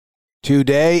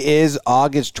Today is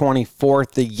August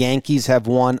 24th. The Yankees have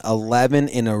won 11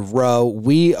 in a row.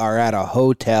 We are at a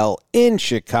hotel in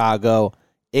Chicago,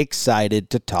 excited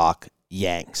to talk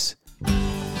Yanks.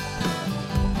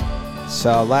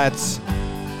 So let's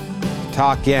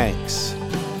talk Yanks.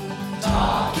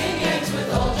 Talking Yanks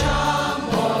with old John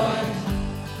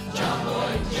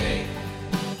Boy Jake.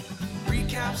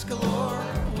 Recaps galore,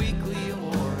 weekly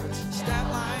awards, stat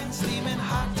lines, theme, and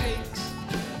hot takes.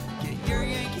 Get your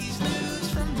Yankees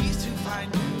news from these two fine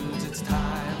dudes. It's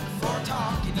time for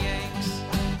Talking Yanks.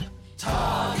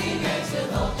 Talking Yanks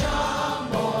with old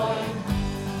John Boy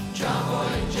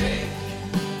and Jake.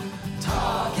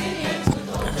 Talking Yanks with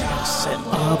old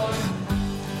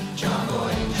John Boy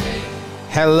and Jake.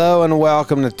 Hello and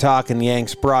welcome to Talkin'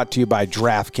 Yanks, brought to you by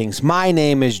DraftKings. My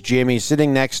name is Jimmy.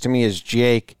 Sitting next to me is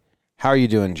Jake. How are you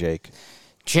doing, Jake?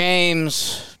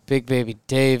 James, Big Baby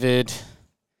David,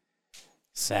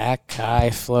 Zach Kai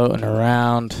floating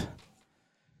around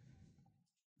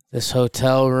this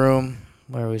hotel room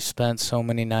where we spent so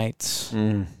many nights.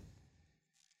 I'm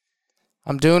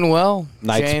doing well,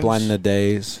 Nights James. blend the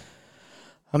days.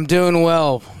 I'm doing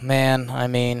well, man. I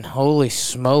mean, holy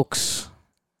smokes.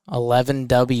 11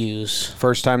 W's.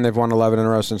 First time they've won 11 in a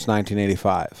row since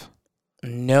 1985.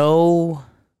 No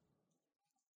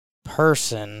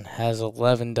person has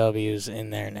 11 W's in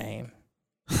their name.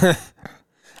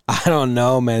 I don't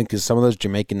know, man, because some of those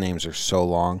Jamaican names are so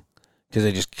long because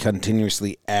they just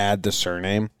continuously add the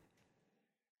surname.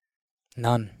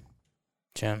 None,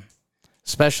 Jim.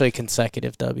 Especially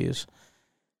consecutive W's.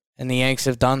 And the Yanks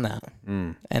have done that.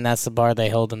 And that's the bar they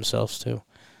hold themselves to.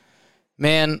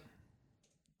 Man,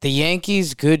 the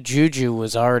Yankees' good juju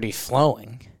was already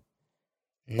flowing.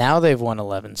 Now they've won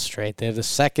 11 straight. They have the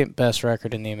second best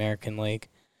record in the American League.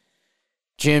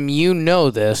 Jim, you know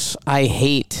this. I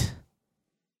hate,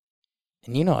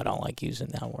 and you know I don't like using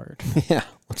that word. Yeah,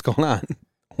 what's going on?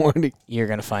 You're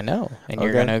going to find out, and Okay.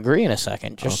 you're going to agree in a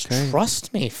second. Just Okay.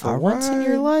 trust me for All once in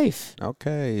your right. life.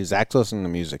 Okay, Zach's listening to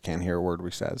music, can't hear a word we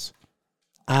says.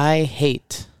 I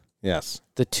hate Yes.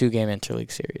 the 2-game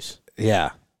interleague series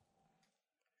Yeah.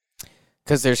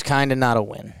 because there's kind of not a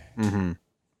win. Mm-hmm.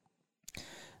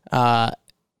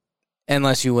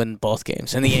 Unless you win both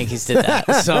games, and the Yankees did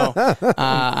that. So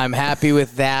I'm happy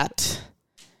with that.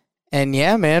 And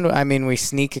yeah, man, I mean, we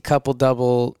sneak a couple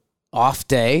double off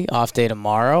day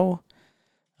tomorrow,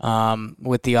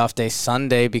 with the off day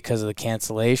Sunday because of the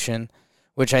cancellation,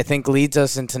 which I think leads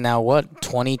us into now,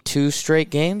 22 straight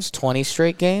games, 20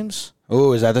 straight games?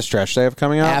 Oh, is that the stretch they have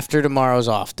coming up? After tomorrow's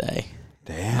off day.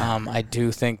 Damn. I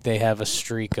do think they have a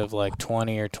streak of like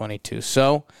 20 or 22.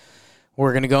 So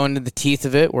we're going to go into the teeth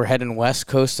of it. We're heading west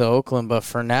coast to Oakland. But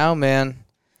for now, man,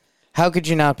 how could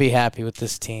you not be happy with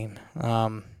this team? They've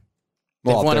won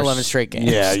if 11 there's- straight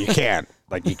games. Yeah, you can't.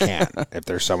 Like, you can't. If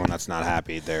there's someone that's not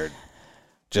happy, they're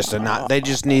just not. They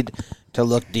just need to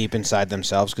look deep inside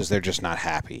themselves because they're just not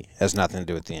happy. It has nothing to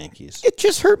do with the Yankees. It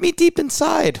just hurt me deep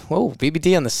inside. Whoa,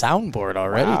 BBD on the soundboard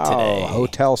already today.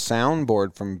 Hotel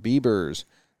soundboard from Bieber's.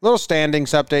 Little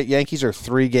standings update. Yankees are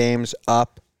 3 games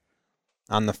up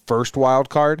on the first wild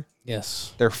card.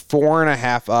 Yes. They're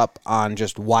 4.5 up on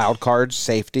just wild cards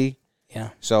safety.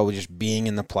 Yeah. So just being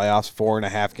in the playoffs,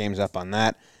 4.5 games up on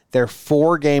that. They're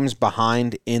 4 games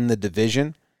behind in the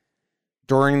division.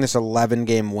 During this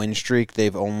 11-game win streak,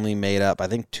 they've only made up, I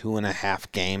think,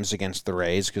 2.5 games against the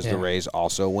Rays because the Rays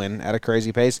also win at a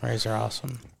crazy pace. Rays are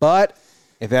awesome. But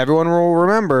if everyone will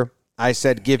remember, I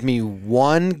said give me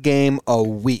 1 game a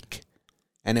week,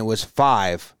 and it was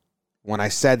 5 when I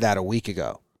said that a week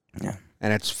ago. Yeah.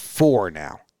 And it's 4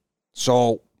 now.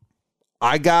 So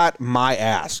I got my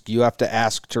ask. You have to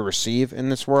ask to receive in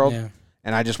this world. Yeah.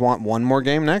 And I just want 1 more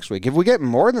game next week. If we get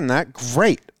more than that,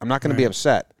 great. I'm not going to be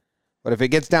upset. But if it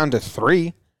gets down to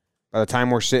 3 by the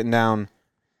time we're sitting down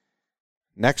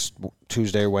next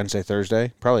Tuesday or Wednesday,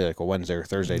 Thursday, probably like a Wednesday or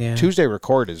Thursday. Yeah. Tuesday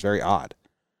record is very odd.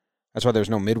 That's why there's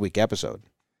no midweek episode,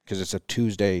 because it's a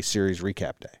Tuesday series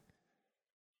recap day.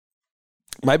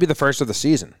 Might be the first of the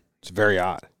season. It's very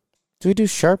odd. Do we do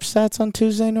sharp stats on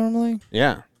Tuesday normally?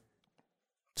 Yeah.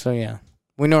 So, yeah.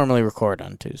 We normally record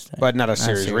on Tuesday. But not a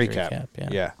series recap.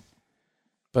 Yeah.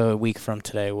 But a week from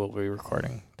today, we'll be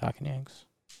recording Talking Yanks.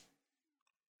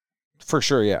 For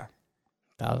sure, yeah.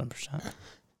 1,000%.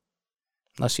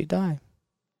 Unless you die.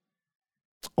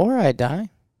 Or I die.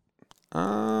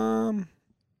 I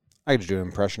could do an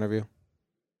impression of you.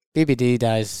 BBD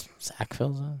dies, Zach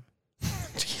fills in.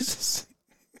 Jesus.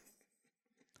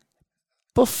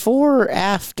 Before or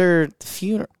after the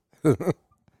funeral?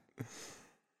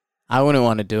 I wouldn't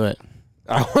want to do it.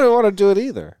 I wouldn't want to do it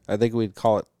either. I think we'd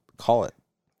call it.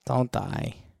 Don't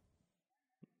die.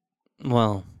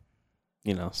 Well,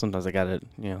 sometimes I gotta,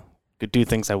 do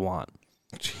things I want.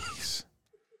 Jeez.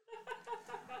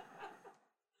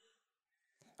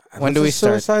 When do we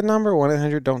start? Suicide number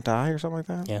 1-800-DON'T-DIE or something like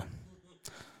that. Yeah.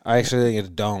 I actually think it's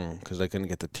don't because I couldn't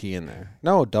get the T in there.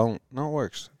 No, don't. No, it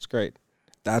works. It's great.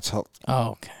 That's how.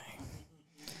 Okay.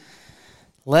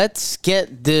 Let's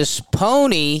get this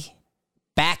pony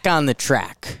back on the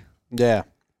track. Yeah.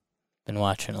 Been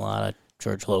watching a lot of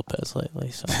George Lopez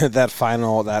lately. So that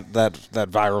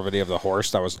viral video of the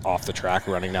horse that was off the track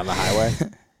running down the highway.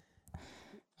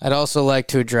 I'd also like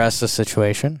to address the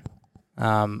situation.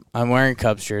 I'm wearing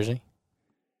Cubs jersey.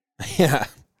 Yeah.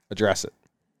 Address it.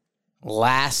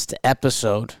 Last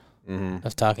episode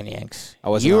of Talking Yanks.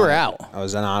 You were out. I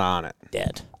was not on it.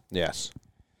 Dead. Yes.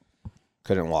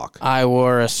 Couldn't walk. I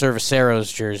wore a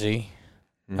Cerveceros jersey,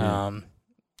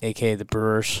 a.k.a. the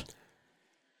Brewers.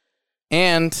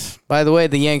 And, by the way,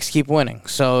 the Yanks keep winning.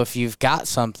 So if you've got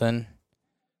something,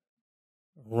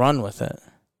 run with it.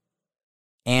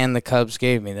 And the Cubs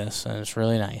gave me this, and it's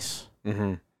really nice.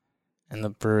 Mm-hmm. And the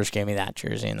Brewers gave me that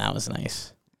jersey, and that was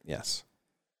nice. Yes.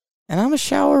 And I'm a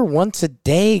shower once a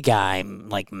day guy,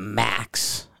 like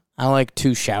max. I like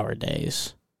 2 shower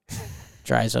days.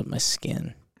 Dries up my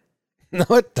skin. No,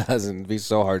 it doesn't. It'd be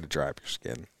so hard to dry up your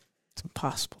skin. It's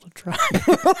impossible to dry.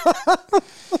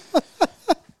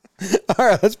 All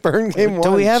right, let's burn game one.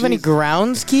 Do we have any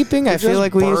groundskeeping? I feel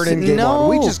like we used to. No,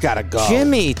 we just gotta go.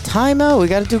 Jimmy, timeout. We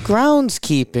got to do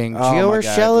groundskeeping. Gio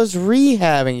Urshela's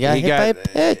rehabbing. He got hit by a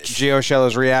pitch. Gio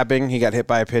Urshela's rehabbing. He got hit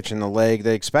by a pitch in the leg.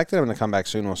 They expected him to come back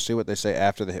soon. We'll see what they say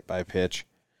after the hit by a pitch.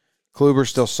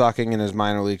 Kluber's still sucking in his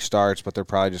minor league starts, but they're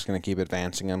probably just going to keep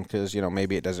advancing him because,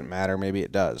 maybe it doesn't matter. Maybe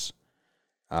it does.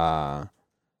 Sevy,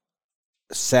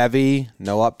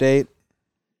 no update.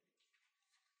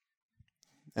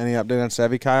 Any update on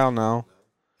Sevy, Kyle? No.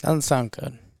 Doesn't sound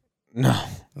good. No.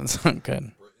 Doesn't sound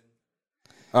good.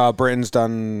 Britain's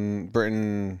done.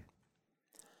 Britain's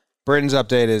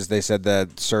update is they said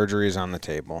that surgery is on the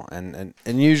table, and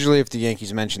usually if the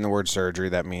Yankees mention the word surgery,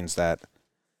 that means that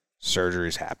surgery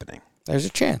is happening. There's a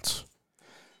chance.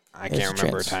 I can't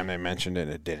remember a time they mentioned it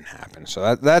and it didn't happen.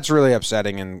 So that's really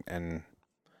upsetting and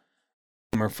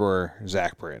bummer for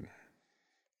Zach Britton.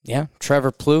 Yeah,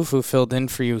 Trevor Plouffe, who filled in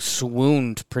for you,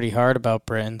 swooned pretty hard about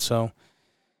Britton. So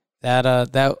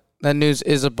that news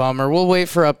is a bummer. We'll wait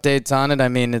for updates on it. I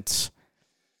mean, it's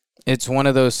one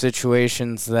of those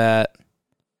situations that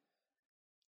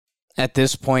at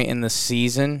this point in the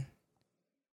season,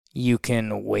 you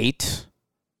can wait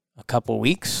a couple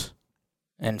weeks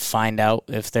and find out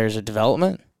if there's a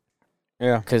development.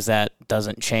 Yeah. Because that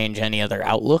doesn't change any other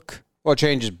outlook. Well, it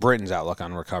changes Britton's outlook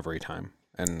on recovery time.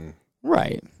 And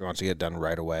right. He wants to get done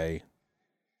right away.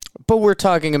 But we're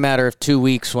talking a matter of 2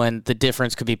 weeks when the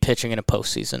difference could be pitching in a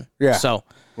postseason. Yeah. So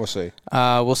we'll see.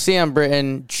 We'll see on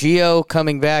Britton. Gio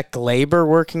coming back. Glaber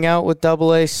working out with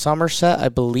AA Somerset, I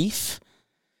believe.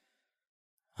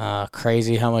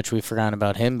 Crazy how much we've forgotten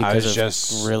about him because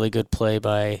of really good play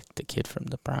by the kid from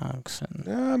the Bronx.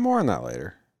 And more on that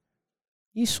later.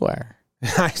 You swear.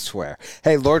 I swear.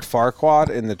 Hey, Lord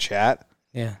Farquaad in the chat.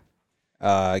 Yeah.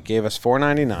 Gave us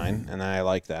 $4.99, and I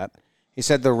like that. He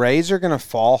said the Rays are going to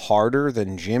fall harder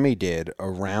than Jimmy did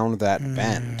around that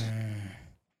bend.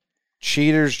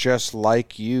 Cheaters just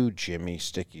like you, Jimmy,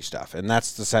 sticky stuff. And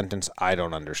that's the sentence I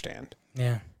don't understand.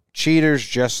 Yeah. Cheaters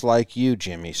just like you,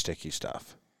 Jimmy, sticky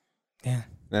stuff. Yeah.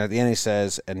 And at the end he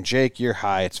says, and Jake, you're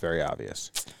high. It's very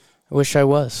obvious. I wish I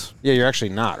was. Yeah, you're actually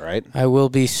not, right? I will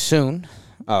be soon.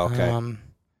 Oh, okay.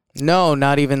 No,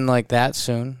 not even like that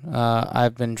soon.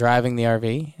 I've been driving the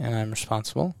RV, and I'm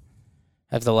responsible.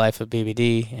 I have the life of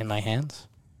BBD in my hands.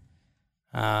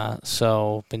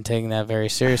 So been taking that very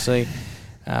seriously.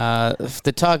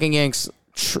 The Talking Yanks,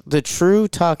 the true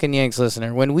Talking Yanks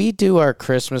listener, when we do our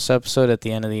Christmas episode at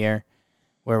the end of the year,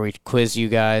 where we quiz you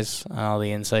guys on all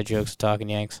the inside jokes of Talking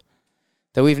Yanks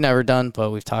that we've never done, but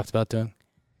we've talked about doing,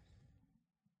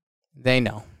 they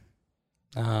know.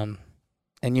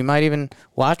 And you might even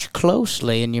watch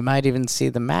closely, and you might even see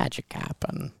the magic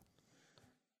happen.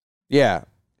 Yeah.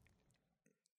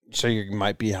 So you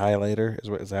might be high later?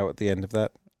 Is that what the end of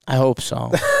that? I hope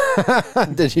so.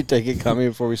 Did you take it coming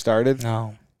before we started?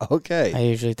 No. Okay. I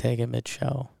usually take it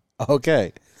mid-show.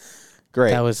 Okay.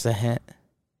 Great. That was the hint.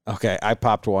 Okay. I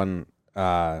popped one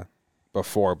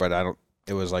before, but I don't.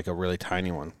 It was like a really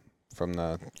tiny one from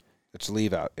the. It's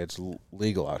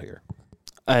legal out here.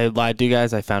 I lied to you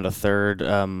guys. I found a third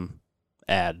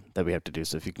ad that we have to do.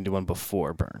 So if you can do one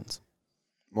before Burns.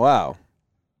 Wow.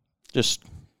 Just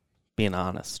being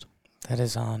honest. That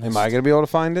is honest. Am I going to be able to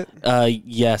find it?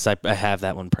 Yes, I have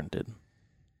that one printed.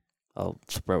 I'll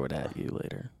throw it at you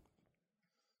later.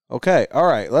 Okay, all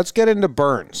right. Let's get into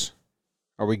Burns.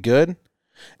 Are we good?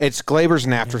 It's Glaber's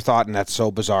an afterthought, and that's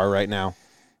so bizarre right now.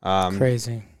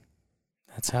 Crazy.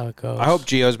 That's how it goes. I hope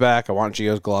Gio's back. I want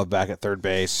Gio's glove back at third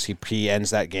base. He ends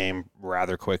that game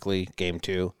rather quickly, game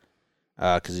 2,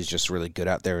 because he's just really good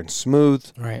out there and smooth.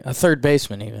 Right. A third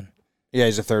baseman, even. Yeah,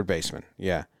 he's a third baseman.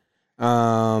 Yeah.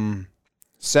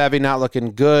 Savvy not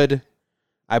looking good.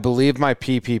 I believe my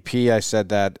PPP, I said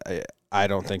that I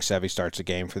don't think Savvy starts a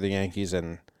game for the Yankees,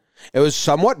 and it was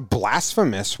somewhat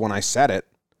blasphemous when I said it.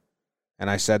 And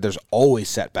I said there's always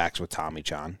setbacks with Tommy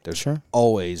John. There's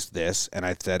always this. And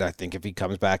I said I think if he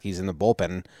comes back, he's in the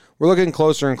bullpen. We're looking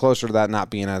closer and closer to that not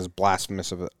being as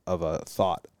blasphemous of a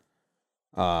thought.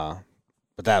 But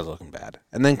that was looking bad.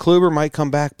 And then Kluber might come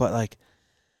back, but like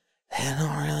they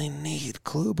don't really need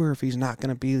Kluber if he's not going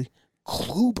to be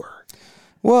Kluber.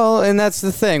 Well, and that's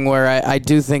the thing where I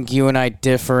do think you and I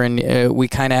differ, and we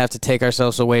kind of have to take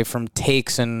ourselves away from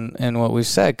takes and what we've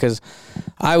said, because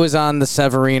I was on the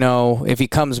Severino, if he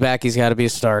comes back, he's got to be a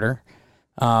starter.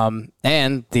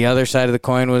 And the other side of the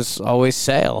coin was always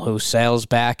Sale, who Sale's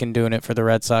back and doing it for the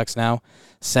Red Sox now.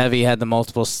 Sevy had the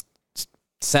multiple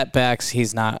setbacks.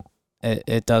 He's not.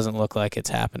 It doesn't look like it's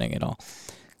happening at all.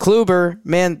 Kluber,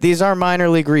 man, these are minor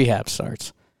league rehab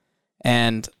starts.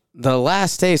 And the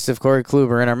last taste of Corey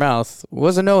Kluber in our mouth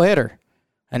was a no-hitter.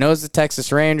 I know it's the Texas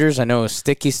Rangers. I know it was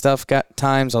sticky stuff got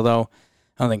times, although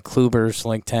I don't think Kluber's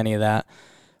linked to any of that.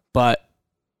 But,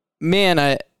 man,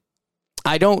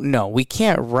 I don't know. We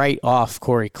can't write off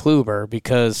Corey Kluber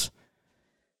because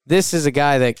this is a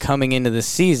guy that coming into the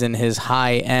season, his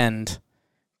high end,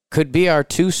 could be our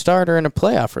 2 starter in a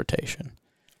playoff rotation.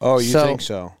 Oh, you think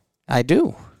so? I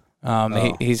do.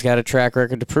 He's got a track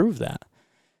record to prove that.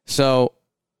 So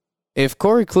if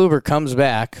Corey Kluber comes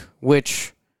back,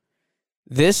 which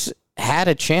this had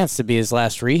a chance to be his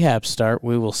last rehab start,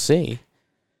 we will see.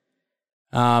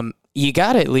 You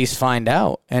got to at least find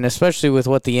out, and especially with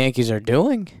what the Yankees are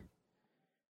doing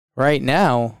right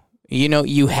now,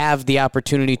 you have the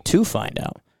opportunity to find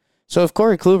out. So if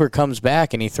Corey Kluber comes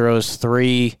back and he throws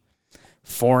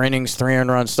 4 innings, 3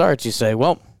 earned-run starts, you say,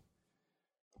 well,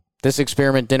 this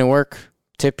experiment didn't work.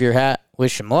 Tip your hat.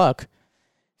 Wish him luck.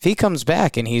 If he comes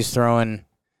back and he's throwing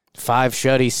 5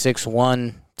 shutties,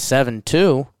 6-1,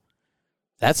 7-2,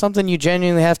 that's something you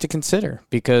genuinely have to consider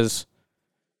because,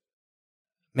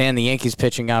 man, the Yankees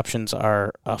pitching options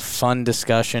are a fun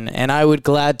discussion, and I would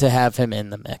glad to have him in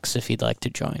the mix if he'd like to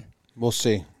join. We'll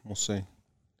see.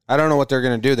 I don't know what they're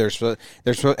going to do. They're supposed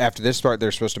after this start,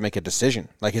 they're supposed to make a decision.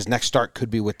 Like his next start could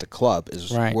be with the club,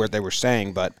 is right. Where they were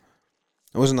saying, but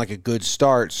it wasn't like a good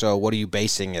start. So what are you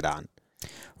basing it on?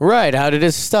 Right. How did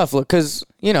his stuff look? Because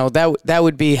that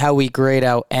would be how we grade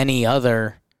out any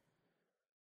other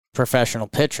professional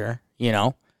pitcher.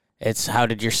 It's how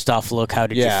did your stuff look? How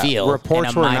did you feel?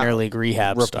 Reports in a minor league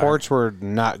rehab reports start. were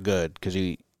not good because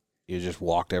he just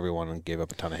walked everyone and gave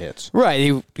up a ton of hits.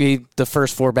 Right. He the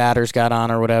first 4 batters got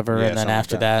on or whatever, Yeah, and then something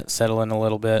after like that, settle in a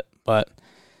little bit. But,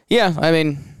 yeah, I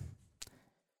mean,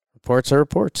 reports are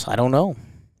reports. I don't know.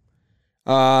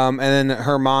 And then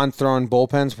Herman throwing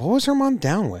bullpens. What was Herman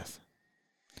down with?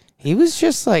 He was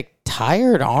just like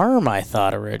tired arm, I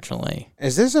thought originally.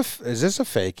 Is this a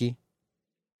fakie?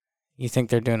 You think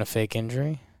they're doing a fake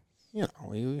injury?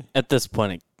 At this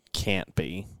point, it can't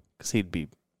be because he'd be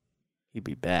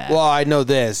bad. Well, I know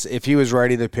this. If he was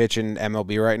ready to pitch in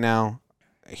MLB right now,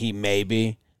 he may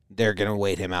be. They're going to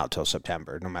wait him out till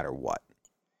September, no matter what.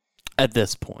 At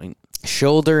this point,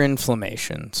 shoulder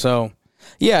inflammation. So,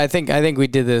 yeah, I think we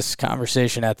did this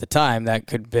conversation at the time. That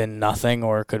could have been nothing,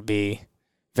 or it could be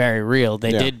very real.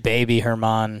 They did baby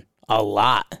Herman a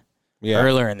lot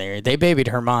earlier in the year. They babied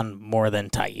Herman more than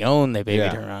Tyone. They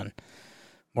babied Herman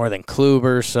more than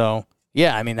Kluber. So,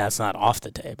 yeah, I mean, that's not off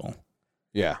the table.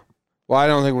 Yeah. Well, I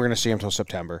don't think we're going to see him till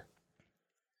September.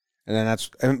 And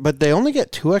then but they only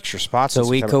get 2 extra spots. It's a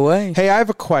week away. Hey, I have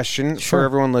a question Sure. for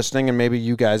everyone listening, and maybe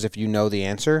you guys, if you know the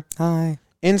answer. Hi.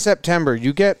 In September,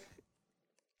 you get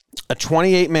a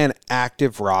 28-man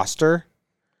active roster,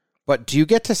 but do you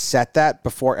get to set that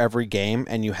before every game,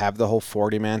 and you have the whole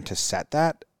 40-man to set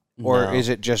that? Or No. is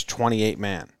it just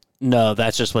 28-man? No,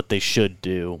 that's just what they should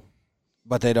do.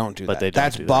 But they don't do that. They don't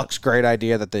That's do Buck's great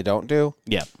idea that they don't do.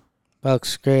 Yeah.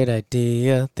 Buck's great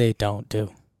idea. They don't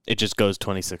do. It just goes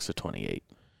 26 to 28.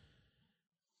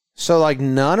 So, like,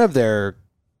 none of their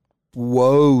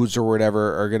woes or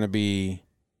whatever are going to be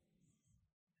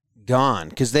gone.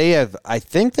 Because I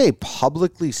think they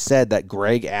publicly said that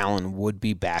Greg Allen would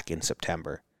be back in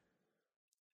September.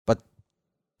 But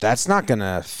that's not going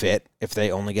to fit if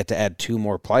they only get to add 2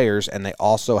 more players and they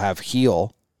also have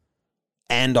Heel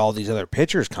and all these other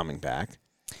pitchers coming back.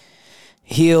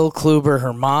 Heel, Kluber,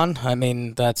 Herman. I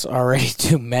mean, that's already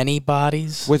too many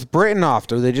bodies. With Britton off,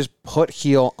 do they just put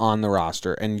Heel on the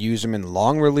roster and use him in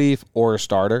long relief or a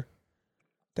starter?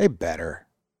 They better.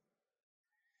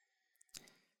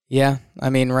 Yeah, I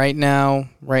mean, right now,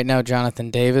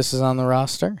 Jonathan Davis is on the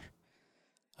roster.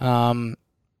 Right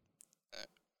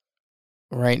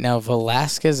now,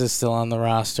 Velasquez is still on the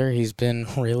roster. He's been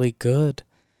really good.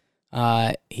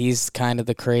 He's kind of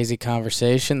the crazy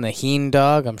conversation. The Heen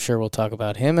dog, I'm sure we'll talk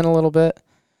about him in a little bit.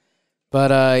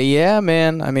 But, yeah,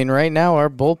 man, I mean, right now our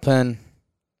bullpen,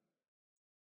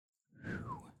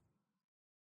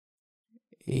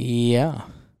 yeah,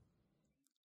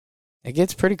 it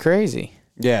gets pretty crazy.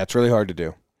 Yeah, it's really hard to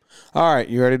do. All right,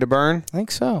 you ready to burn? I think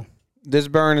so. This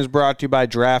burn is brought to you by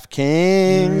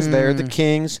DraftKings. They're the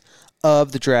kings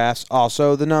of the drafts.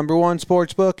 Also, the number one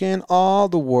sports book in all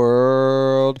the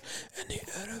world. And the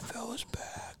NFL is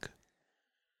back.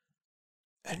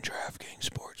 And DraftKings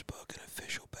Sportsbook, an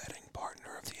official betting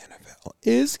partner of the NFL,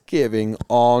 is giving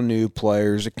all new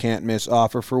players a can't-miss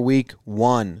offer for Week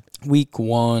 1. Week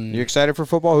 1. You excited for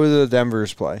football? Who do the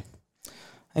Denvers play?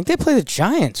 I think they play the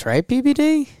Giants, right,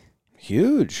 BBD?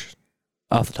 Huge.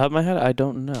 Off the top of my head, I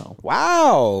don't know.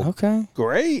 Wow. Okay.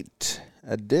 Great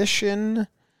addition.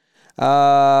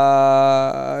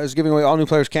 Is giving away all new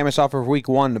players can't miss offer for Week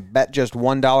 1 to bet just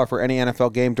 $1 for any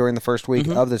NFL game during the first week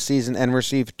of the season and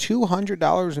receive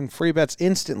 $200 in free bets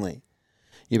instantly.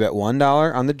 You bet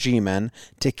 $1 on the G-Men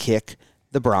to kick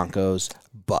the Broncos'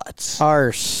 butts.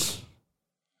 Arse.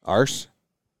 Arse?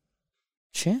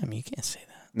 Jim, you can't say that.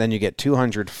 Then you get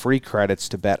 200 free credits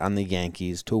to bet on the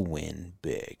Yankees to win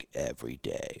big every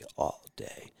day, all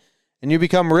day. And you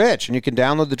become rich, and you can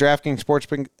download the DraftKings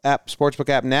Sportsbook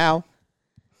app now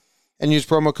and use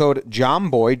promo code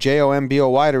JOMBOY,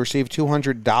 JOMBOY, to receive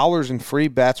 $200 in free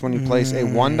bets when you place a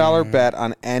 $1 bet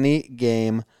on any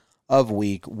game of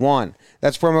Week 1.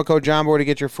 That's promo code JOMBOY to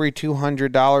get your free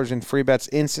 $200 in free bets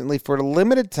instantly for a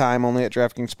limited time only at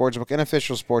DraftKings Sportsbook, an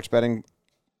official sports betting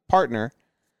partner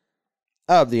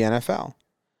of the NFL.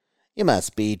 You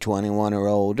must be 21 or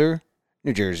older.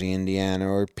 New Jersey, Indiana,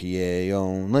 or PA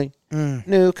only.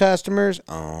 New customers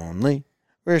only.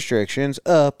 Restrictions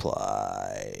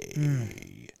apply.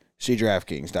 See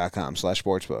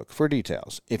DraftKings.com/sportsbook for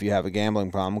details. If you have a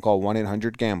gambling problem, call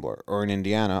 1-800-GAMBLER or in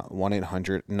Indiana,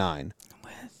 1-800-9.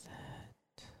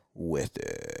 With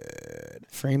it.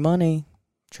 Free money.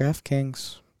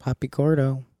 DraftKings. Poppy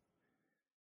Gordo.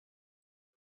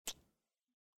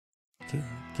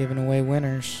 Giving away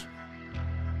winners.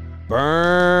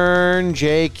 Burn,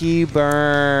 Jakey,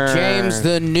 burn. James,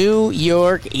 the New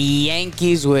York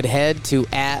Yankees would head to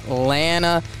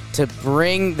Atlanta to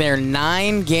bring their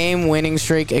 9-game winning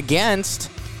streak against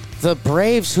the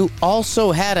Braves, who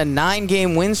also had a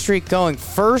 9-game win streak going.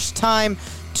 First time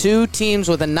two teams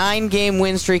with a 9-game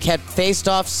win streak had faced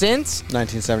off since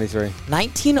 1973.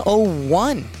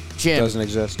 1901. Jim, Doesn't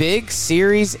exist. Big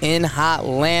series in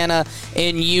Atlanta.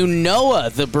 In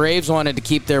Unoa, the Braves wanted to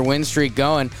keep their win streak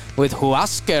going with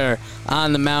Huascar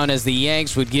on the mound as the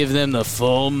Yanks would give them the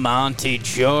full Monty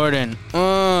Jordan.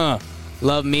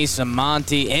 Love me some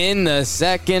Monty in the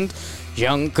second.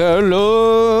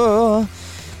 Giancarlo,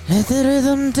 let the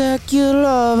rhythm take you,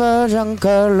 lover,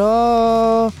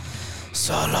 Giancarlo.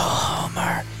 Solo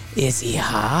homer. Is he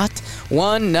hot?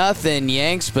 1-0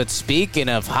 Yanks, but speaking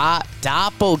of hot,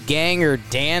 doppelganger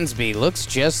Dansby looks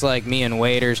just like me and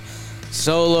Waiters.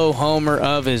 Solo homer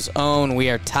of his own. We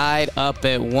are tied up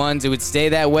at 1s. It would stay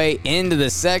that way into the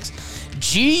sixth.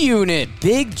 G-Unit,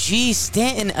 Big G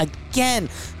Stanton again.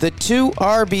 The 2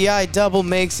 RBI double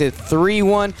makes it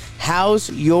 3-1. How's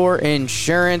your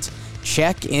insurance?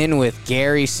 Check in with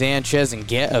Gary Sanchez and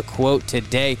get a quote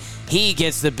today. He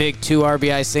gets the big 2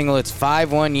 RBI single. It's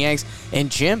 5-1 Yanks. And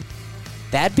Jim,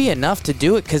 that'd be enough to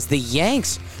do it because the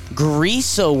Yanks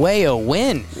grease away a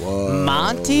win. Whoa.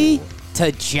 Monty,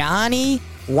 Tajani,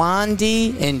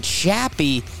 Wandy, and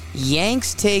Chappie.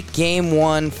 Yanks take game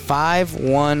 1,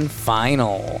 5-1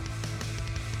 final.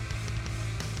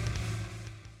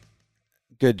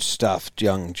 Good stuff,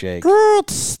 young Jake. Good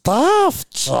stuff,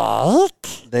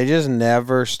 Jake. They just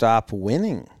never stop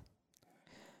winning.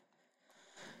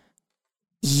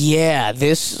 Yeah,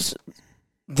 this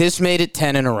made it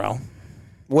 10 in a row.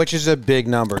 Which is a big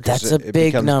number. 'Cause That's a it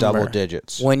big becomes number. double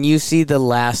digits. When you see the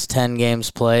last 10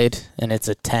 games played and it's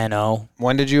a 10-0.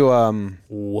 When did you Whoa.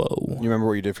 you remember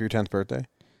what you did for your 10th birthday?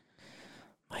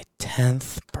 My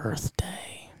 10th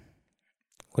birthday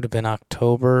would have been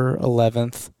October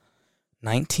 11th,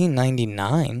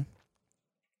 1999.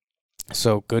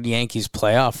 So good Yankees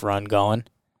playoff run going.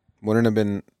 Wouldn't it have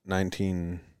been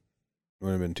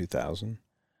 2000?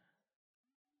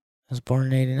 was born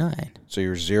in 89. So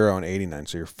you're 0 and 89.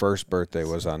 So your first birthday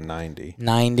was on 90.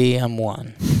 90, I'm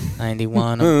 1.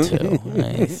 91, I'm 2.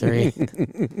 93.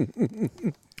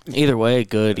 Either way,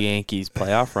 good Yankees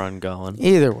playoff run going.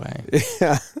 Either way.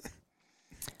 Yeah.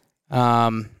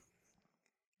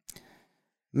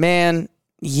 Man,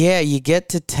 yeah, you get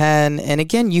to 10. And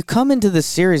again, you come into the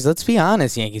series, let's be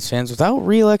honest, Yankees fans, without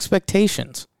real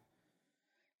expectations.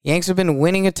 Yanks have been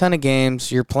winning a ton of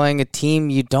games. You're playing a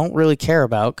team you don't really care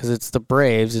about because it's the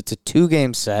Braves. It's a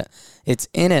 2-game set. It's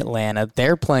in Atlanta.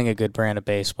 They're playing a good brand of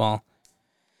baseball.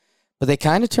 But they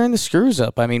kind of turn the screws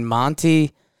up. I mean,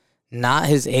 Monty, not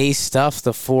his ace stuff,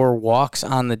 the 4 walks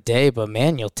on the day, but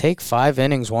man, you'll take 5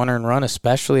 innings, 1 earned run,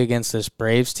 especially against this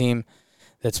Braves team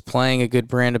that's playing a good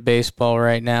brand of baseball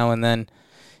right now. And then,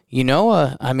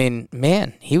 I mean,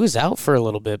 man, he was out for a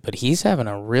little bit, but he's having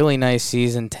a really nice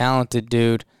season, talented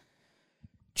dude.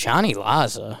 Johnny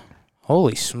Laza,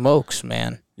 holy smokes,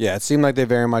 man. Yeah, it seemed like they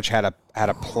very much had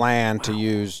a plan to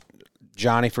use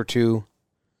Johnny for 2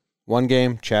 one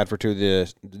game, Chad for 2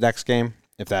 the next game,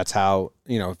 if that's how,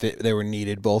 if they were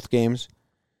needed both games.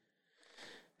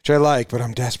 Which I like, but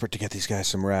I'm desperate to get these guys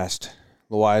some rest.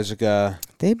 Loaizaga.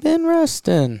 They've been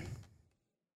resting.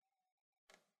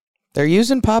 They're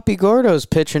using Poppy Gordo's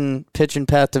pitching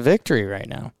path to victory right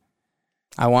now.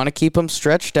 I want to keep them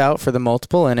stretched out for the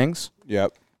multiple innings.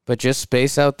 Yep. But just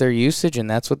space out their usage, and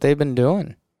that's what they've been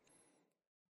doing.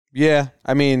 Yeah,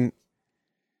 I mean,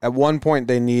 at one point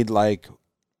they need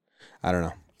I don't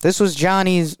know. This was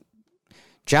Johnny's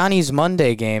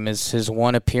Monday game is his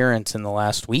 1 appearance in the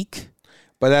last week.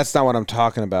 But that's not what I'm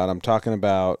talking about. I'm talking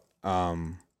about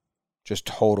just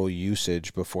total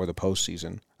usage before the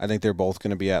postseason. I think they're both going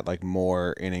to be at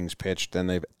more innings pitched than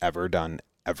they've ever done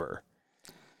ever.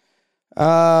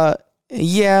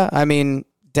 Yeah, I mean,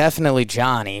 definitely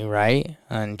Johnny, right?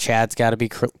 And Chad's got to be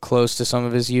close to some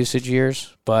of his usage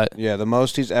years, but yeah, the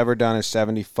most he's ever done is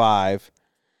 75,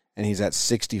 and he's at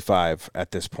 65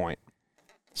 at this point.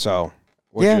 So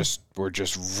we're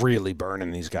just really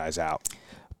burning these guys out.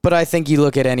 But I think you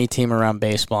look at any team around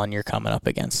baseball and you're coming up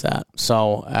against that.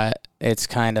 So it's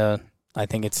kind of, I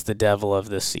think it's the devil of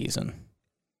this season.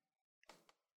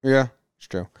 Yeah, it's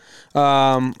true.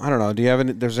 I don't know. Do you have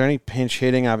any? There's any pinch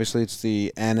hitting? Obviously, it's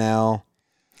the NL.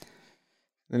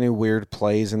 Any weird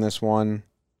plays in this one?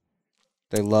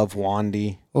 They love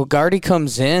Wandy. Well, Gardy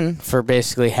comes in for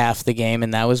basically half the game,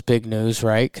 and that was big news,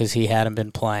 right? Because he hadn't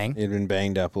been playing. He'd been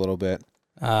banged up a little bit.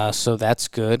 So that's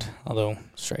good. Although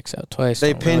strikes out twice.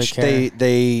 They don't really pinched. care.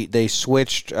 They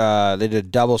switched. They did a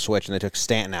double switch, and they took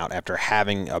Stanton out after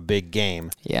having a big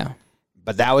game. Yeah.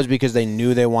 But that was because they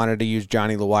knew they wanted to use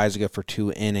Johnny Loaizaga for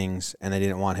 2 innings, and they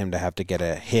didn't want him to have to get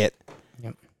a hit.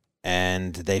 Yep.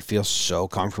 And they feel so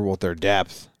comfortable with their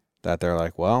depth that they're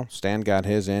like, well, Stan got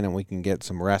his in, and we can get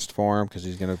some rest for him because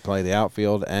he's going to play the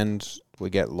outfield, and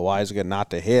we get Loaizaga not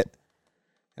to hit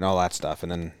and all that stuff.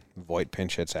 And then Voit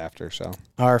pinch hits after. So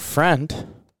Our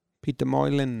friend, Peter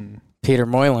Moylan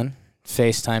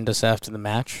FaceTimed us after the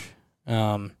match.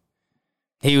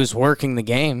 He was working the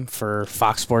game for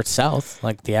Fox Sports South,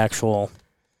 like the actual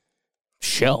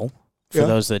show. For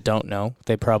those that don't know,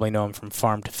 they probably know him from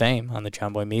Farm to Fame on the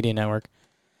John Boy Media Network.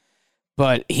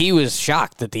 But he was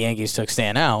shocked that the Yankees took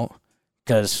Stan out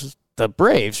because the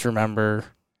Braves, remember,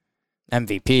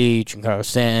 MVP, Giancarlo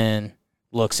Stanton,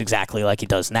 looks exactly like he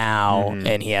does now,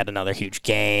 and he had another huge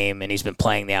game, and he's been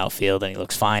playing the outfield, and he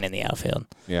looks fine in the outfield.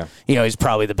 Yeah. He's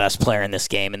probably the best player in this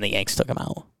game, and the Yanks took him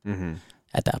out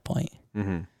at that point.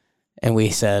 And we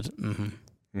said,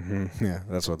 Yeah,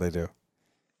 that's what they do.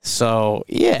 So,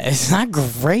 yeah, it's not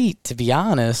great, to be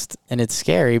honest, and it's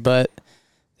scary, but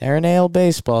they're an AL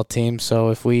baseball team, so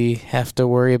if we have to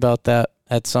worry about that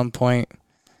at some point,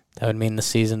 that would mean the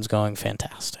season's going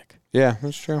fantastic. Yeah,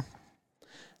 that's true.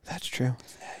 That's true.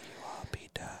 There you are,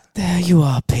 Peter. There you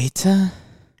are, Peter.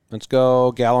 Let's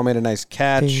go. Gallo made a nice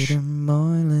catch. Peter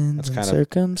Moylan, That's kind of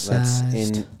circumcised. that's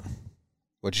in.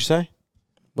 What'd you say?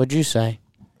 What'd you say?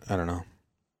 I don't know.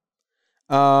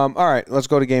 All right, let's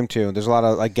go to game 2. There's a lot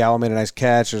of Gallo made a nice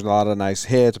catch. There's a lot of nice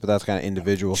hits, but that's kind of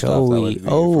individual stuff that would be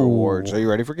for awards. Are you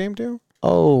ready for game 2?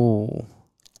 Oh,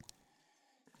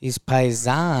 these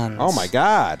paisans. Oh my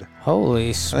God! Holy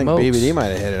I smokes! think BBD might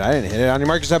have hit it. I didn't hit it. On your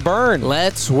mark, set burn.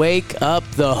 Let's wake up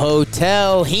the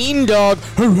hotel. Heen dog.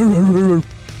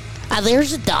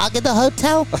 There's a dog in the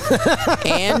hotel.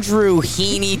 Andrew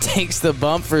Heaney takes the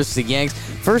bump versus the Yanks.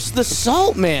 Versus the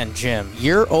Salt Man, Jim.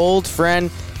 Your old friend,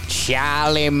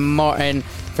 Charlie Morton,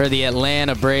 for the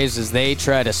Atlanta Braves as they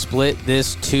try to split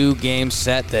this 2-game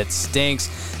set that stinks.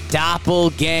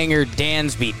 Doppelganger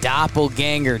Dansby.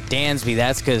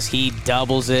 That's because he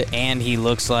doubles it and he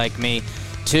looks like me.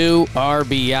 2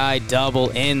 RBI double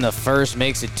in the first,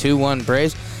 makes it 2-1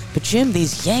 Braves. But, Jim,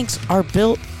 these Yanks are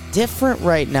built different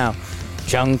right now.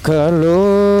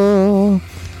 Giancarlo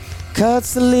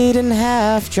cuts the lead in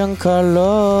half.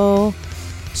 Giancarlo,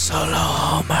 solo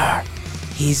homer.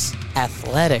 He's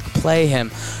athletic. Play him.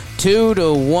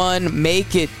 2-1,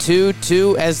 make it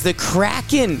 2-2 as the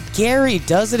Kraken, Gary,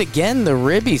 does it again, the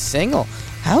Ribby single.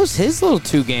 How's his little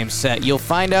 2-game set? You'll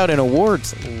find out in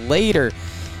awards later.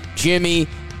 Jimmy,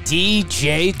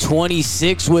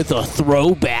 DJ26 with a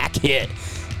throwback hit.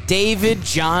 David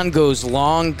John goes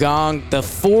long gong, the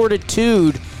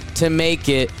fortitude to make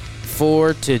it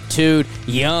 4-2.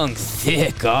 Young,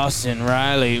 thick Austin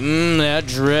Riley. That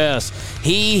dress.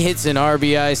 He hits an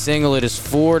RBI single. It is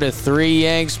 4-3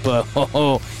 Yanks, but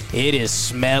it is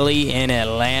smelly in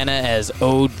Atlanta as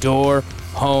Odor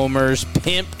homers.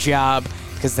 Pimp job,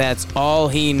 because that's all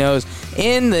he knows.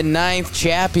 In the 9th,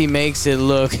 Chappie makes it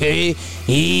look.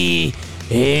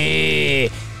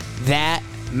 That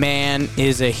man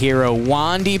is a hero.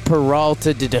 Wandy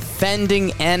Peralta, the defending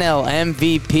NL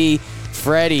MVP,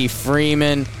 Freddie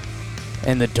Freeman,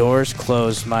 and the door's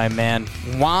closed, my man.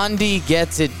 Wandy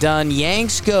gets it done.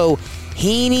 Yanks go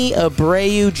Heaney,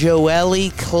 Abreu,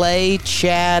 Joely, Clay,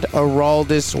 Chad,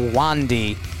 Aroldis,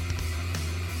 Wandy.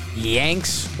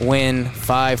 Yanks win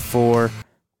 5-4.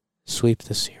 Sweep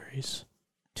the series.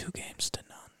 2-0.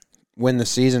 Win the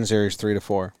season series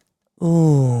 3-4.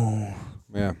 Ooh.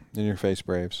 Yeah, in your face,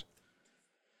 Braves.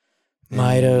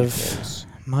 Might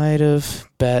have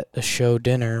bet a show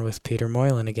dinner with Peter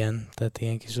Moylan again that the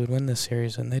Yankees would win this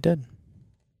series, and they did.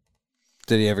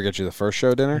 Did he ever get you the first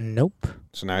show dinner? Nope.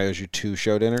 So now he owes you 2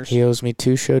 show dinners? He owes me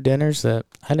 2 show dinners that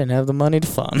I didn't have the money to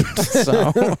fund.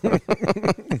 So,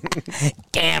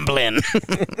 gambling.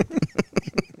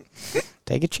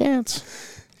 Take a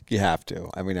chance. You have to,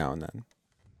 every now and then.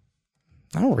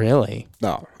 Oh, really?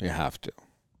 No, you have to.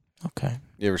 Okay.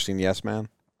 You ever seen Yes Man?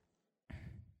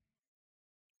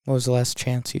 What was the last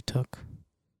chance you took?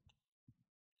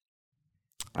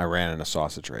 I ran in a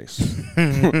sausage race.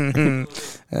 That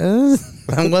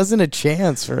wasn't a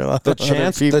chance for a lot of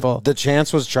people. The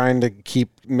chance was trying to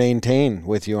maintain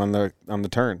with you on the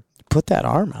turn. Put that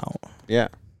arm out. Yeah.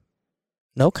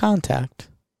 No contact.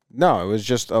 No, it was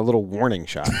just a little warning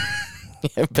shot.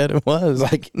 Yeah, I bet it was.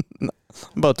 Like, I'm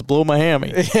about to blow my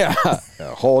hammy. Yeah.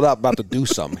 Hold up, about to do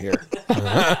something here.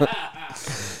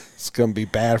 It's gonna be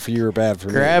bad for you or bad for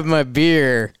me. Grab my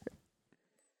beer.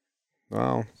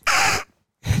 Well,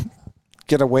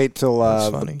 gotta wait till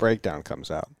the breakdown comes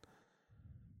out.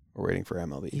 We're waiting for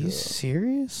MLB. You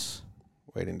serious?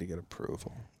 Waiting to get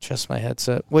approval. Just my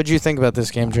headset. What'd you think about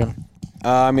this game, Jim?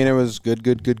 I mean, it was good,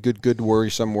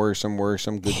 worrisome,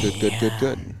 good.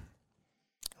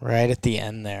 Right at the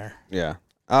end there. Yeah.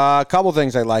 A couple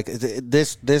things I like.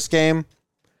 This game,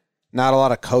 not a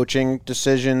lot of coaching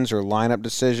decisions or lineup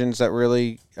decisions that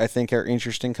really, I think, are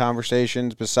interesting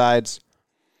conversations besides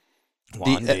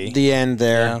the end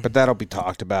there. Yeah. But that'll be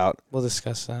talked about. We'll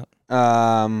discuss that.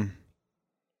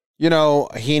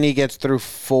 Heaney gets through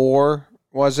 4,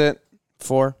 was it?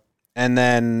 4. And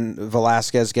then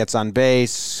Velasquez gets on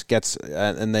base,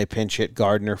 and they pinch hit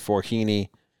Gardner for Heaney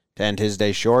to end his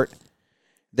day short.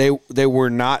 They were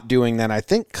not doing that. I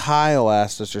think Kyle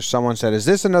asked us, or someone said, is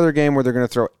this another game where they're going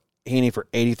to throw Heaney for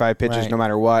 85 pitches no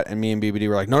matter what? And me and BBD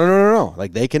were like, no.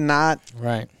 Like, they cannot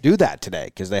do that today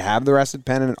because they have the rested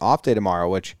pen and an off day tomorrow,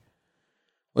 which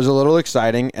was a little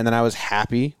exciting. And then I was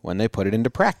happy when they put it into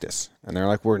practice. And they're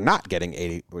like, we're not getting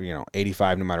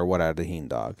 85 no matter what out of the Heen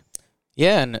dog.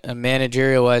 Yeah, and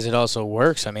managerial-wise, it also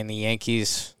works. I mean, the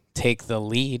Yankees take the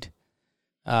lead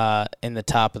in the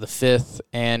top of the 5th.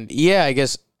 And, yeah, I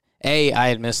guess, I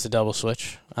had missed the double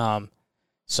switch.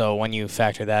 So when you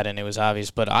factor that in, it was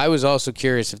obvious. But I was also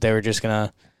curious if they were just going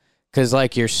to – because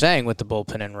like you're saying with the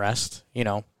bullpen and rest,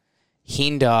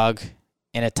 Heen dog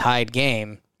in a tied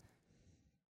game,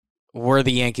 were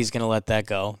the Yankees going to let that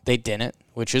go? They didn't,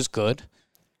 which is good.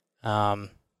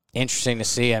 Interesting to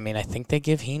see. I mean, I think they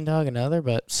give Heen dog another,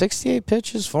 but 68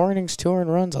 pitches, 4 innings, 2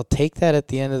 earned runs. I'll take that at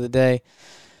the end of the day.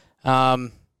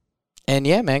 And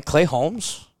yeah, man, Clay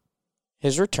Holmes,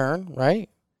 his return, right?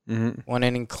 Mm-hmm. 1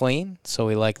 inning clean, so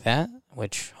we like that,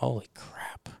 which, holy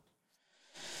crap.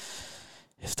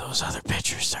 If those other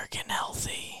pitchers start getting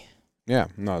healthy. Yeah,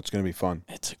 no, it's going to be fun.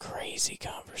 It's a crazy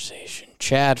conversation.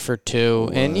 Chad for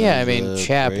 2. And yeah, I mean,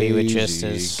 Chappie with just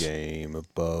as game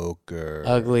of poker.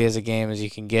 Ugly as a game as you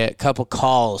can get. Couple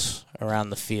calls around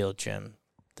the field, Jim,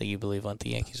 that you believe went the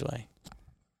Yankees' way.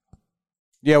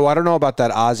 Yeah, well, I don't know about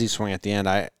that Ozzie swing at the end.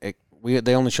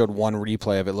 They only showed one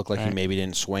replay of it. Looked like he maybe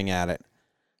didn't swing at it.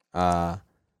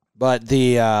 But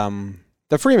the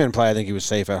The Freeman play, I think he was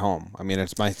safe at home. I mean,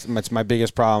 it's my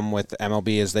biggest problem with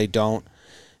MLB is they don't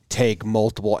take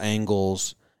multiple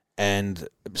angles and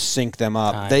sync them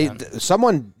up.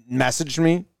 Someone messaged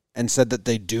me and said that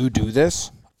they do this,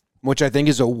 which I think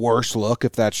is a worse look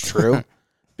if that's true,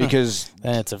 because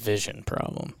then it's a vision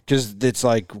problem. Because it's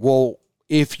like, well,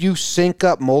 if you sync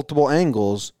up multiple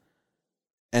angles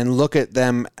and look at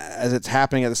them as it's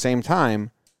happening at the same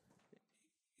time,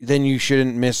 then you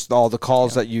shouldn't miss all the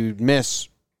calls that you miss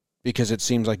because it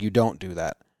seems like you don't do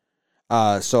that.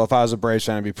 So if I was a Braves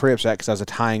fan, I'd be pretty upset because that was a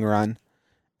tying run,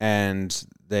 and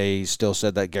they still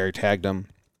said that Gary tagged him,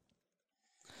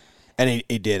 and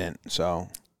he didn't. So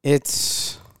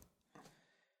if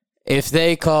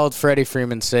they called Freddie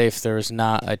Freeman safe, there was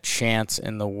not a chance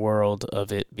in the world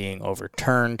of it being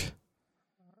overturned.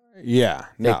 Yeah,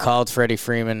 They called Freddie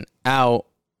Freeman out,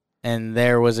 and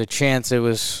there was a chance it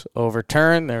was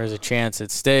overturned. There was a chance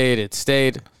it stayed. It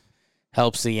stayed.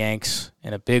 Helps the Yanks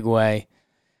in a big way.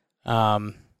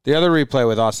 The other replay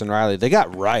with Austin Riley, they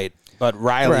got right, but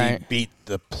Riley beat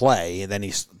the play, and then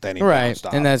he bounced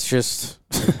off. And that's just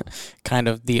kind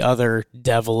of the other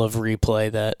devil of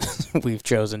replay that we've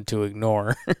chosen to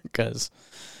ignore because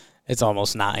it's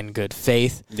almost not in good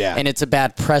faith. Yeah, and it's a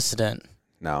bad precedent.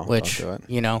 No, which don't do it.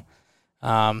 you know,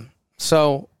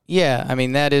 so yeah, I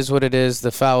mean that is what it is.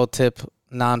 The foul tip,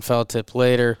 non-foul tip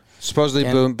later. Supposedly,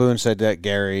 Boone said that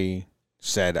Gary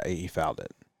said he fouled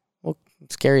it. Well,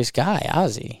 it's Gary's guy,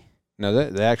 Ozzie. No,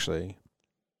 they actually,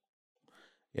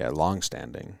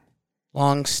 long-standing.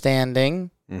 Long-standing.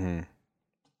 Mm-hmm.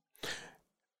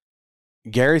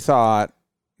 Gary thought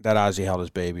that Ozzie held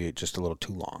his baby just a little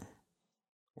too long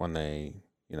when they,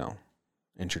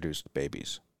 introduced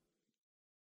babies.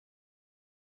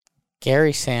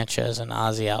 Gary Sanchez and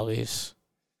Ozzie Albies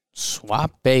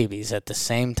swapped babies at the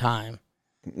same time.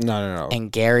 No.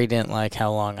 And Gary didn't like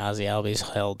how long Ozzie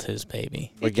Albies held his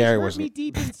baby. But Gary wasn't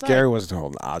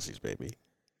holding Ozzie's baby.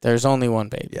 There's only one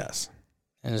baby. Yes.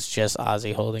 And it's just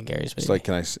Ozzie holding Gary's baby. It's like,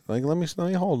 let me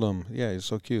hold him. Yeah, he's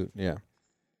so cute. Yeah.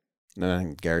 And then I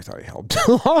think Gary thought he held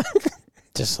too long.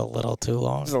 Just a little too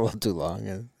long. Just a little too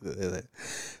long.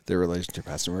 Their relationship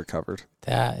hasn't recovered.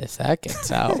 If that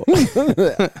gets out.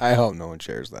 I hope no one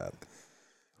shares that.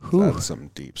 That's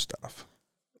some deep stuff.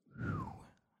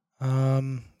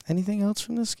 Anything else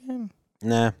from this game?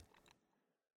 Nah.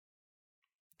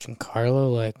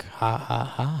 Giancarlo,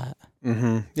 hot.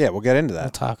 Mm-hmm. Yeah, we'll get into that.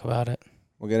 We'll talk about it.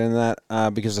 We'll get into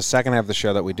that because the second half of the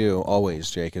show that we do always,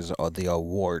 Jake, is the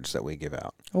awards that we give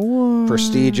out. Awards.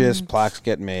 Prestigious, plaques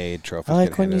get made, trophies get handed.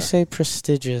 I like when you say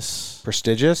prestigious.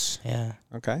 Prestigious? Yeah.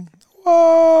 Okay.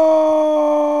 Awards.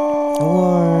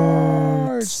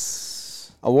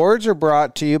 Awards are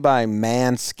brought to you by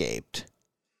Manscaped,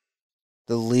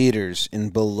 the leaders in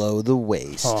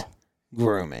below-the-waist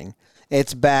grooming.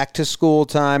 It's back to school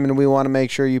time, and we want to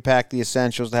make sure you pack the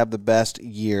essentials to have the best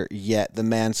year yet. The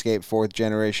Manscaped 4th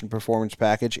Generation Performance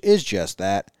Package is just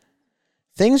that.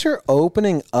 Things are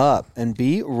opening up, and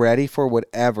be ready for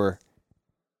whatever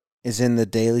is in the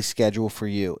daily schedule for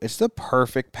you. It's the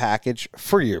perfect package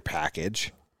for your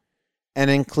package,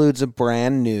 and includes a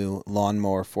brand new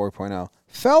Lawnmower 4.0.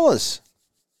 Fellas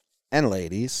and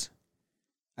ladies,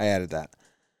 I added that.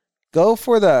 Go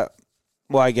for the...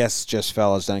 Well, I guess just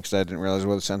fellas then, because I didn't realize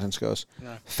where the sentence goes.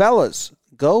 No. Fellas,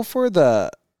 go for the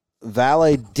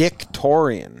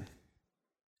valedictorian.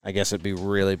 I guess it'd be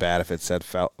really bad if it said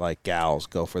gals,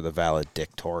 go for the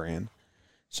valedictorian.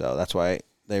 So that's why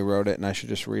they wrote it, and I should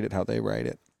just read it how they write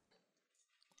it.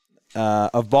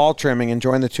 Of ball trimming, and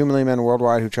join the 2 million men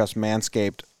worldwide who trust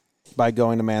Manscaped by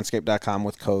going to manscaped.com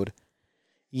with code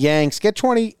YANKS. Get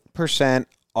 20%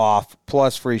 off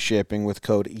plus free shipping with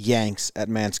code YANKS at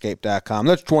manscaped.com.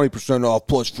 That's 20% off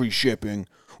plus free shipping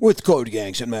with code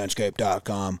YANKS at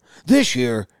manscaped.com. This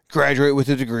year, graduate with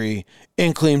a degree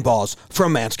in clean balls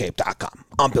from manscaped.com.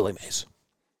 I'm Billy Mays.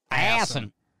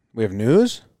 Awesome. We have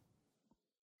news?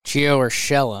 Gio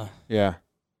Urshela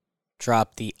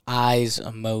dropped the eyes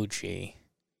emoji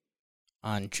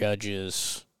on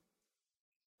Judge's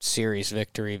series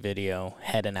victory video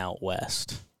heading out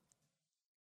west.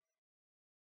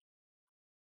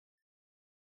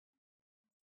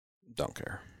 Don't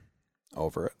care.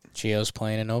 Over it. Gio's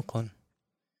playing in Oakland.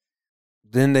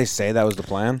 Didn't they say that was the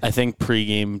plan? I think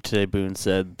pregame today, Boone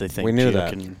said they think we knew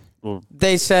Gio that.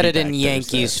 They said it in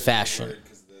Yankees fashion.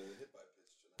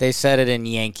 They said it in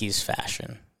Yankees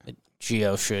fashion.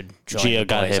 Gio should join. Gio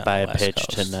got hit by a West pitch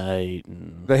Coast tonight.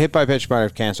 The hit by pitch might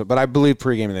have canceled, but I believe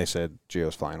pregame they said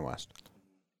Gio's flying west.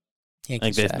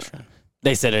 Yankees fashion.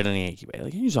 They said it in a Yankee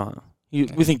way. He's on. We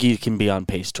think he can be on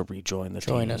pace to rejoin the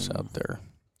team. Join us up there.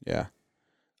 Yeah.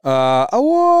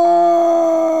 Awards.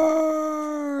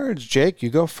 Jake, you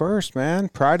go first, man.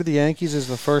 Pride of the Yankees is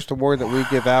the first award that we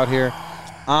give out here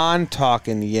on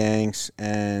Talking Yanks,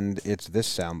 and it's this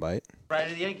soundbite.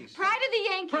 Pride of the Yankees. Pride of the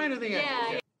Yankees. Pride of the Yankees.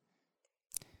 Yeah.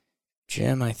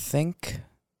 Jim, I think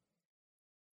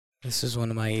this is one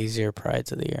of my easier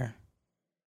prides of the year.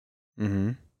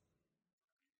 Mm-hmm.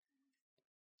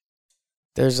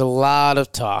 There's a lot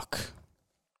of talk.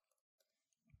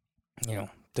 You know,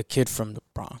 the kid from the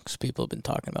Bronx. People have been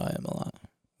talking about him a lot.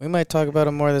 We might talk about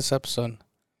him more this episode.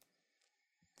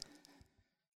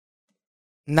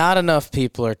 Not enough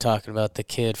people are talking about the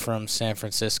kid from San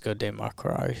Francisco de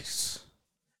Macorís.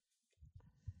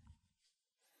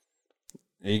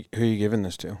 Who are you giving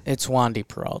this to? It's Wandy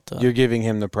Peralta. You're giving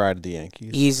him the pride of the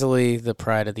Yankees. Easily the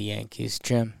pride of the Yankees.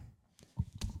 Jim,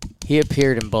 he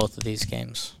appeared in both of these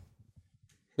games.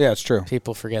 Yeah, it's true.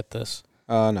 People forget this.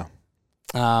 No.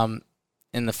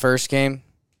 In the first game,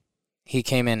 he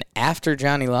came in after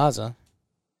Johnny Laza.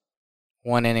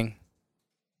 1 inning,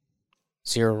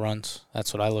 0 runs.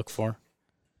 That's what I look for.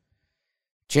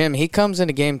 Jim, he comes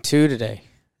into game 2 today.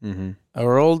 Mm-hmm.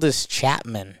 Aroldis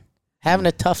Chapman having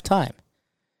a tough time.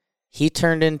 He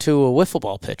turned into a wiffle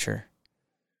ball pitcher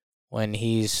when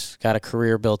he's got a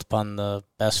career built upon the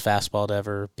best fastball to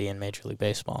ever be in Major League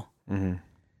Baseball. Mm-hmm.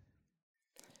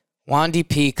 Wandy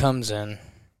P comes in,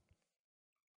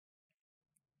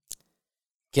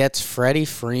 gets Freddie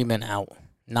Freeman out.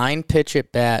 9-pitch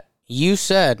at bat. You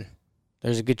said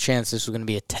there's a good chance this was going to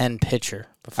be a 10-pitcher.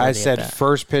 I said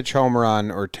first pitch home run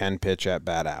or 10-pitch at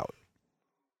bat out.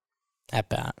 At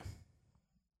bat.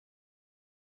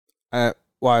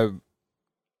 Why?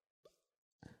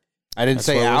 I didn't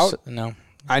say out. No.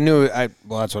 I knew.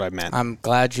 Well, that's what I meant. I'm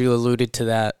glad you alluded to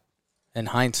that in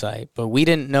hindsight, but we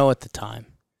didn't know at the time.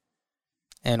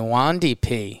 And Wandy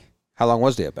P. How long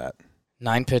was the at bat?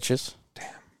 9 pitches. Damn.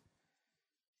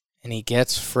 And he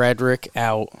gets Frederick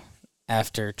out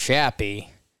after Chappie.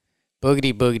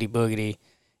 Boogity.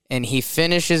 And he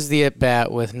finishes the at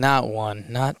bat with not 1,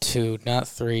 not 2, not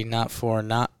 3, not 4,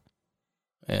 not.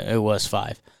 It was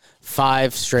 5.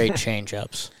 5 straight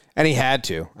changeups. And he had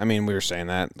to. I mean, we were saying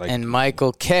that. And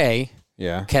Michael K.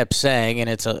 Yeah. kept saying, and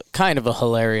it's a kind of a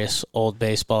hilarious old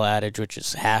baseball adage, which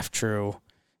is half true,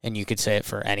 and you could say it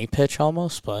for any pitch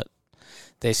almost, but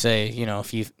they say, you know,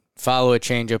 if you follow a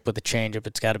changeup with a changeup,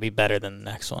 it's got to be better than the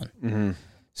next one. Mm-hmm.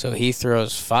 So he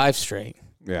throws 5 straight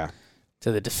to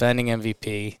the defending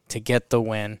MVP to get the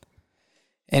win.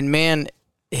 And, man,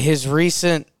 his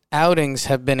recent outings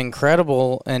have been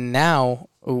incredible, and now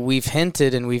we've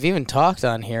hinted and we've even talked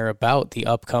on here about the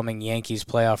upcoming Yankees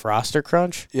playoff roster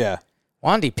crunch. Yeah.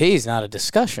 Wandy P is not a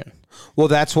discussion. Well,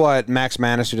 that's what Max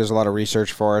Manis, who does a lot of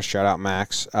research for us, shout out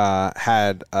Max,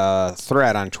 had a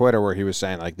thread on Twitter where he was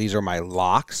saying, like, these are my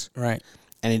locks. Right.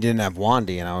 And he didn't have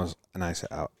Wandy, and I said,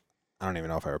 I don't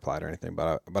even know if I replied or anything,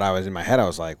 but I was in my head, I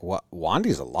was like, what?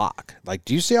 Wandy's a lock. Like,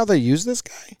 do you see how they use this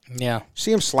guy? Yeah.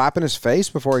 See him slapping his face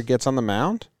before he gets on the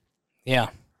mound? Yeah.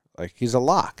 Like, he's a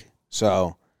lock.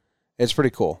 So, it's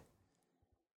pretty cool.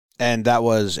 And that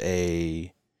was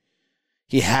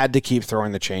he had to keep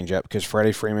throwing the changeup because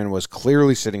Freddie Freeman was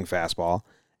clearly sitting fastball.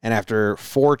 And after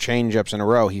 4 changeups in a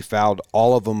row, he fouled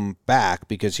all of them back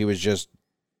because he was just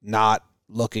not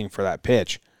looking for that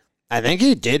pitch. I think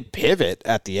he did pivot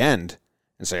at the end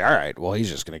and say, all right, well, he's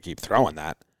just going to keep throwing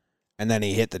that. And then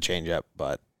he hit the changeup,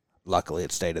 but luckily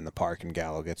it stayed in the park and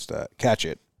Gallo gets to catch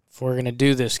it. If we're going to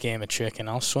do this game of chicken,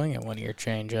 I'll swing at one of your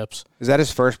changeups. Is that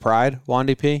his first pride,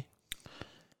 Wandy P?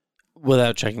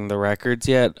 Without checking the records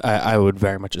yet, I would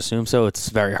very much assume so. It's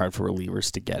very hard for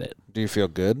relievers to get it. Do you feel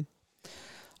good?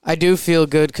 I do feel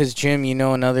good because, Jim, you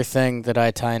know another thing that I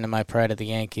tie into my pride of the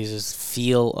Yankees is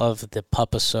feel of the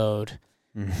pupisode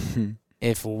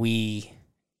if we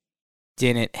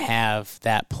didn't have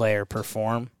that player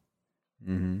perform.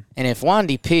 Mm-hmm. And if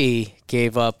Wandy P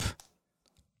gave up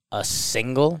a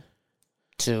single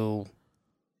to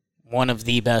one of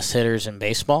the best hitters in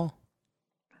baseball,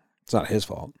 it's not his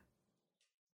fault.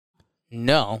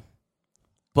 No.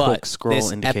 But Quick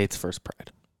scroll indicates first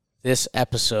pride. This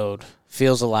episode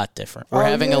feels a lot different. We're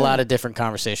having a lot of different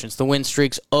conversations. The win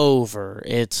streak's over.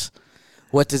 It's,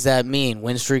 what does that mean?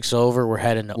 Win streak's over. We're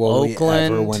heading to Oakland. Will we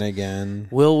ever win again?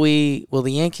 Will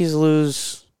the Yankees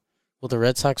lose? Will the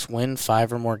Red Sox win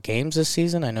 5 or more games this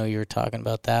season? I know you were talking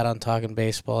about that on Talking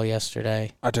Baseball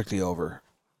yesterday. I took the over.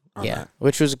 Yeah,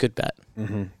 which was a good bet.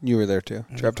 Mm-hmm. You were there too.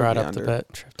 Trev brought up the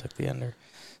bet. Trev took the under.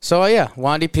 So, yeah,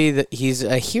 Wandy P, he's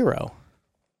a hero.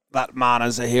 That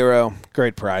Mana's a hero.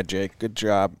 Great pride, Jake. Good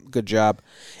job. Good job.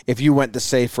 If you went the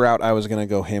safe route, I was going to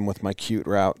go him with my cute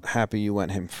route. Happy you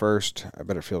went him first. I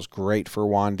bet it feels great for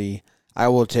Wandy. I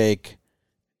will take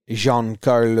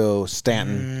Giancarlo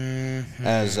Stanton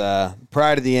as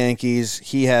pride of the Yankees.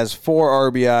 He has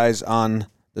 4 RBIs on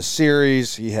the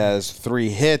series. He has 3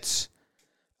 hits.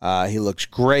 He looks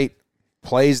great.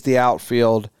 Plays the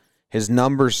outfield. His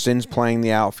numbers since playing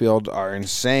the outfield are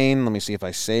insane. Let me see if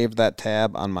I saved that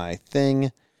tab on my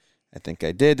thing. I think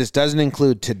I did. This doesn't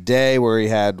include today where he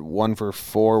had 1 for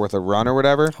 4 with a run or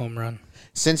whatever. Home run.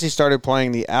 Since he started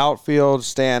playing the outfield,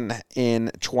 Stanton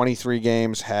in 23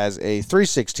 games has a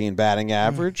 .316 batting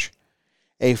average,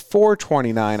 a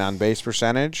 .429 on base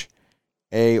percentage,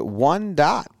 a 1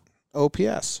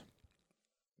 OPS.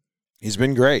 He's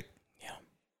been great. Yeah.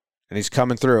 And he's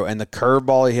coming through. And the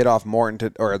curveball he hit off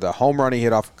Morton, or the home run he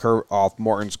hit off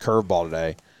Morton's curveball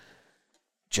today,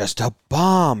 just a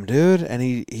bomb, dude. And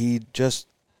he just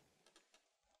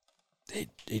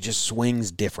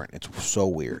swings different. It's so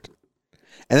weird.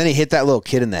 And then he hit that little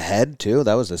kid in the head, too.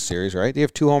 That was this series, right? Do you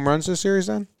have 2 home runs this series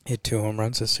then? Hit 2 home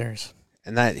runs this series.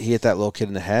 And that he hit that little kid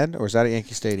in the head? Or is that at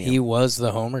Yankee Stadium? He was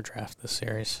the homer draft this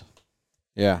series.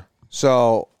 Yeah.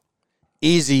 So,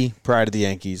 easy pride of the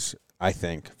Yankees, I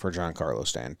think, for Giancarlo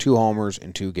Stanton. 2 homers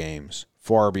in 2 games.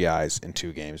 4 RBIs in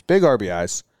 2 games. Big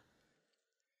RBIs.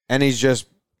 And he's just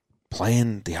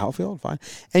playing the outfield fine.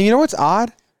 And you know what's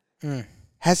odd?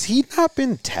 Has he not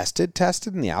been tested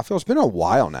in the outfield? It's been a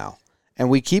while now. And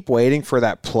we keep waiting for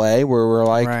that play where we're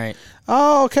like, Right.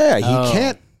 oh, okay, he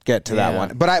can't get to that Yeah.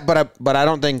 one. But I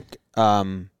don't think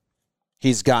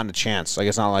he's gotten a chance. Like,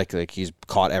 it's not like he's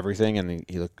caught everything and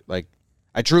he looked like.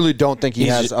 I truly don't think he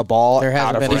has a ball There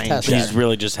hasn't out of been a range. test yet. He's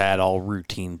really just had all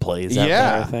routine plays out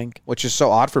Yeah. there, I think. Which is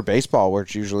so odd for baseball, where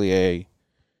it's usually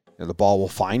the ball will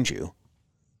find you.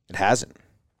 It hasn't.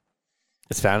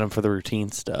 It's found him for the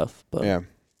routine stuff. But Yeah.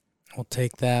 We'll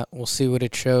take that. We'll see what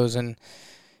it shows. And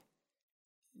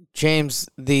James,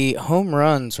 the home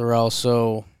runs were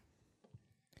also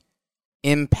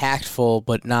impactful,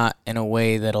 but not in a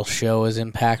way that'll show as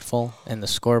impactful. In the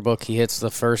scorebook, he hits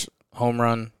the first home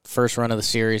run, first run of the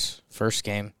series, first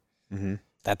game. Mm-hmm.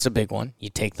 That's a big one. You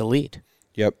take the lead.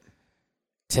 Yep.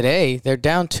 Today, they're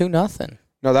down 2-0.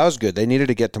 No, that was good. They needed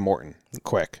to get to Morton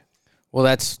quick. Well,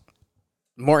 that's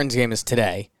Morton's game is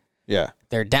today. Yeah.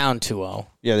 They're down 2-0.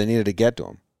 Yeah, they needed to get to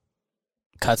him.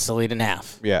 Cuts the lead in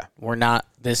half. Yeah.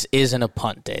 This isn't a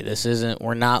punt day.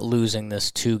 We're not losing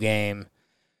this 2-game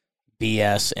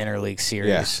BS interleague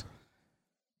series.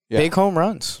 Yeah. Big home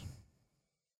runs.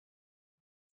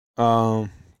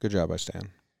 Good job by Stan.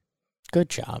 Good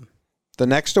job. The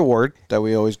next award that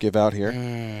we always give out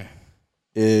here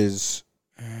is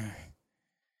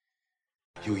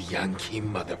You Yankee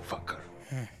motherfucker.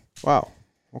 wow.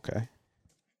 Okay.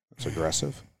 That's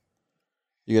aggressive.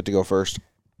 You get to go first.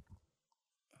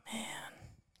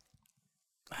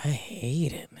 I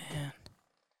hate it, man.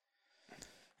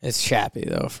 It's Chappie,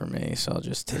 though, for me, so I'll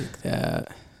just take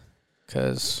that.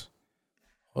 Because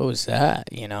what was that,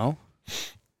 you know?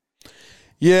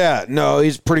 Yeah, no,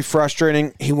 he's pretty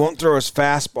frustrating. He won't throw his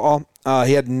fastball.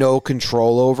 He had no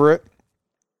control over it.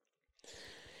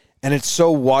 And it's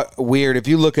so weird. If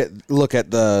you look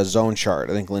at the zone chart,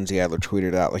 I think Lindsay Adler tweeted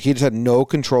it out. Like, he just had no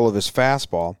control of his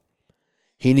fastball.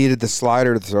 He needed the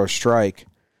slider to throw a strike.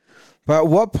 But at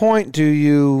what point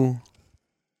does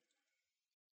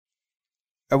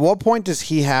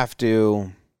he have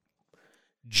to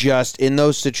just, in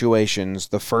those situations,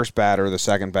 the first batter, the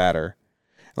second batter,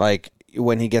 like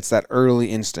when he gets that early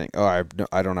instinct, I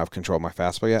don't have control of my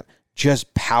fastball yet,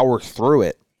 just power through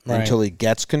it until he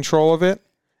gets control of it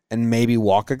and maybe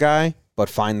walk a guy, but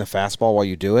find the fastball while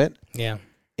you do it? Yeah.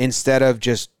 Instead of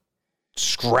just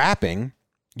scrapping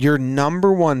your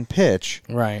number one pitch.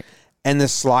 Right. And the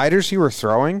sliders he were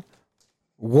throwing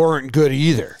weren't good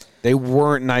either. They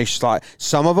weren't nice slide.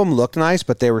 Some of them looked nice,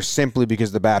 but they were simply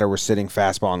because the batter was sitting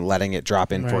fastball and letting it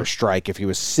drop in for a strike. If he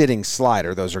was sitting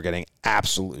slider, those are getting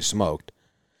absolutely smoked.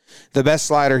 The best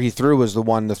slider he threw was the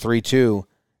 3-2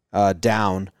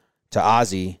 down to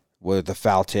Ozzie with the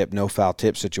foul tip, no foul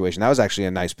tip situation. That was actually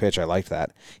a nice pitch. I liked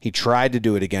that. He tried to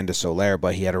do it again to Soler,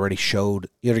 but he had already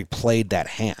played that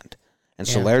hand. And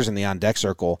Soler's in the on-deck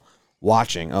circle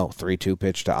watching, 3-2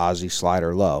 pitch to Ozzie,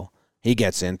 slider low. He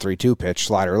gets in, 3-2 pitch,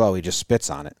 slider low. He just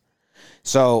spits on it.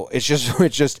 So it's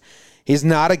just he's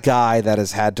not a guy that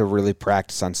has had to really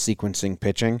practice on sequencing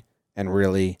pitching and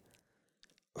really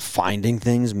finding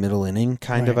things middle inning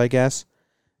kind of, I guess.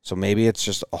 So maybe it's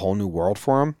just a whole new world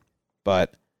for him.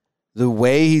 But the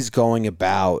way he's going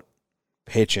about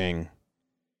pitching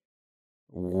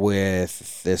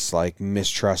with this like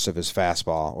mistrust of his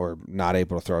fastball or not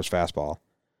able to throw his fastball,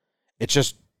 it's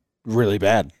just really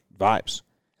bad vibes.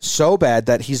 So bad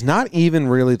that he's not even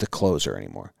really the closer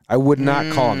anymore. I would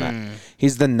not call him that.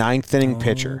 He's the ninth inning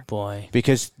pitcher. Boy.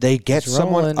 Because they get He's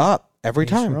someone rolling. up every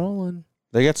He's time. rolling.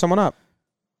 They get someone up.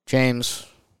 James,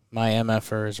 my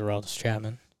MFer is Aroldis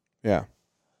Chapman. Yeah.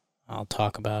 I'll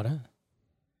talk about it.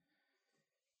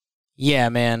 Yeah,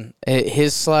 man.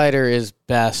 His slider is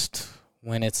best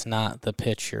when it's not the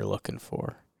pitch you're looking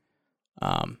for.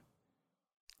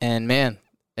 And, man,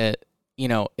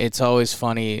 it's always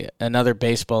funny. Another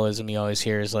baseballism you always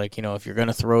hear is like, if you're going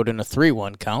to throw it in a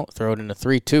 3-1 count, throw it in a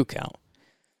 3-2 count.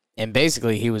 And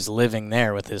basically he was living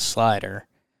there with his slider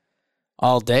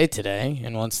all day today.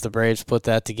 And once the Braves put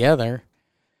that together,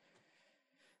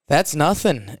 that's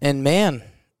nothing. And, man,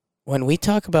 when we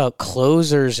talk about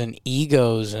closers and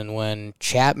egos and when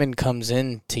Chapman comes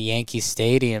into Yankee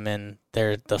Stadium and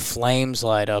the flames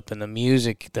light up and the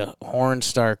music, the horns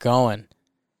start going,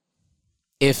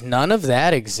 if none of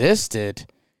that existed,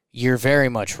 you're very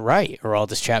much right.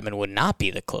 Aroldis Chapman would not be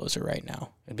the closer right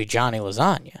now. It'd be Johnny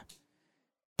Lasagna.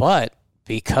 But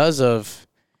because of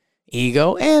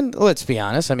ego, and let's be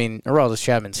honest, Aroldis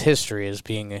Chapman's history is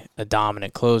being a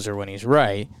dominant closer when he's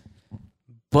right,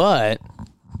 but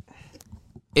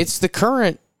it's the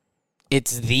current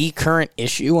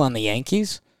issue on the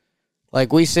Yankees.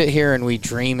 Like, we sit here and we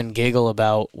dream and giggle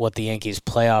about what the Yankees'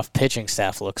 playoff pitching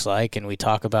staff looks like, and we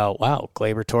talk about, wow,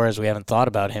 Gleyber Torres, we haven't thought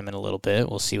about him in a little bit.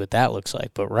 We'll see what that looks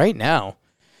like. But right now,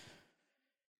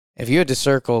 if you had to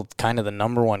circle kind of the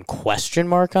number one question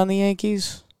mark on the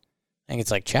Yankees, I think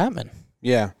it's like Chapman.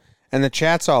 Yeah. And the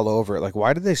chat's all over it. Like,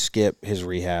 why did they skip his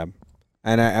rehab?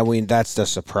 And I mean, that's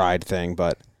just a pride thing,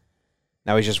 but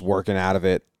now he's just working out of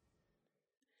it.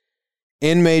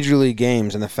 In Major League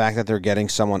games, and the fact that they're getting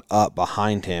someone up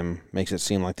behind him makes it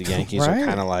seem like the Yankees Right. are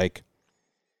kind of like,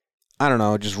 I don't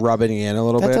know, just rubbing it in a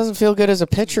little bit. That doesn't feel good as a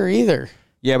pitcher either.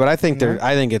 Yeah, but I think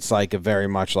I think it's like a very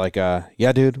much like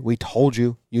yeah, dude, we told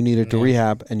you needed to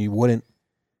rehab and you wouldn't.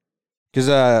 Because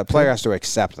a player has to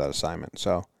accept that assignment.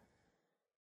 So,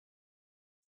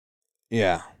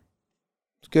 yeah,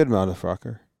 it's good,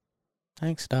 motherfucker.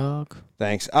 Thanks, dog.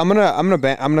 Thanks. I'm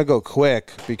gonna go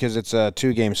quick because it's a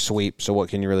 2-game sweep. So what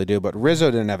can you really do? But Rizzo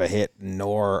didn't have a hit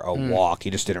nor a walk. He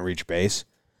just didn't reach base.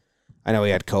 I know he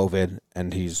had COVID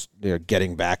and he's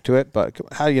getting back to it. But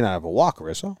how do you not have a walk,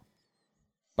 Rizzo?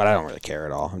 But I don't really care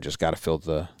at all. I'm just gotta fill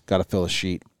the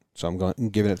sheet. So I'm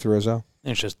giving it to Rizzo.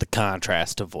 It's just the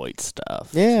contrast to Voit stuff.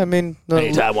 Yeah,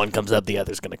 Anytime one comes up, the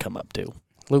other's going to come up too.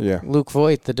 Luke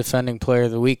Voit, the defending player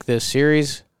of the week this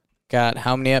series, got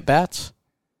how many at-bats?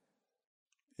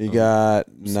 He got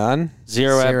none?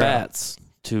 Zero at-bats.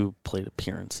 2 plate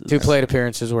appearances. 2 plate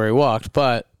appearances where he walked,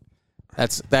 but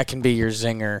that can be your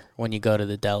zinger when you go to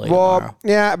the deli Well, tomorrow.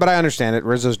 yeah, but I understand it.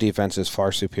 Rizzo's defense is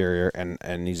far superior,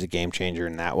 and he's a game changer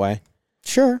in that way.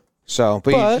 Sure. So,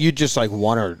 but you just like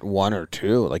one or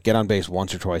two, like get on base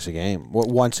once or twice a game,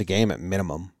 once a game at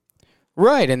minimum.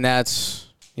 Right, and that's,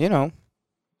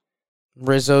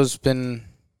 Rizzo's been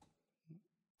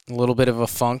a little bit of a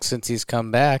funk since he's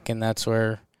come back, and that's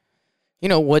where,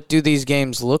 what do these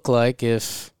games look like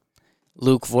if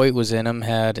Luke Voit was in them,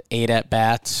 had 8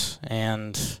 at-bats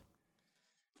and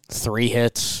 3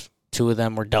 hits, 2 of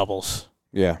them were doubles?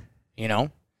 Yeah.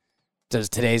 Does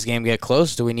today's game get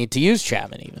close? Do we need to use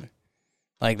Chapman even?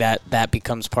 Like that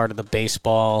becomes part of the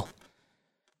baseball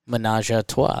menage a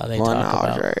trois they talk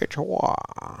about. Menage a trois.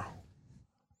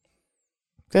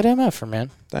 Good MF, man.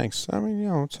 Thanks. I mean,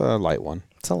 it's a light one.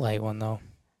 It's a light one, though.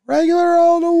 Regular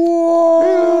old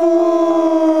awards.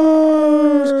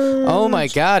 Oh, my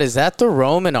God. Is that the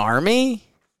Roman army?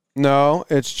 No,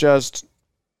 it's just...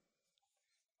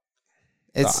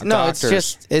 It's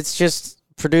doctors. it's just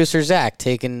producer Zach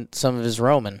taking some of his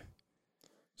Roman. Is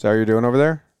that what you're doing over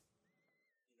there?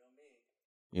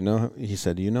 He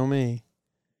said, you know me.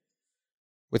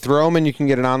 With Roman, you can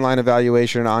get an online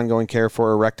evaluation and ongoing care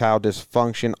for erectile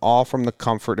dysfunction, all from the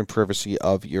comfort and privacy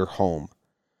of your home.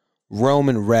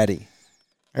 Roman Ready.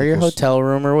 Or your hotel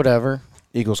room or whatever.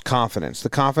 Equals confidence. The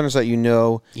confidence that you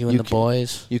know You and the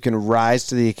boys. you can rise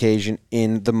to the occasion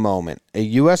in the moment. A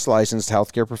U.S. licensed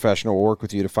healthcare professional will work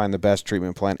with you to find the best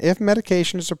treatment plan. If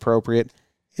medication is appropriate,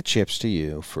 it ships to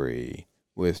you free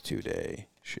with 2-day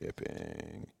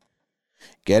shipping.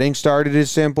 Getting started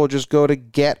is simple. Just go to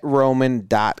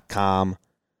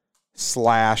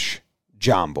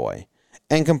getroman.com/JohnBoy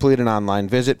and complete an online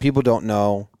visit. People don't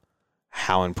know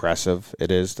how impressive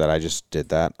it is that I just did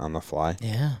that on the fly.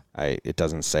 Yeah. It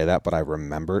doesn't say that, but I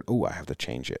remembered. Ooh, I have to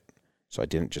change it. So I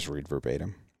didn't just read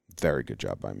verbatim. Very good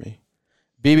job by me.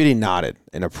 BBD nodded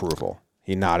in approval.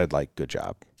 He nodded like, good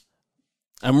job.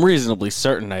 I'm reasonably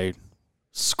certain I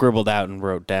scribbled out and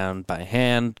wrote down by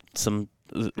hand some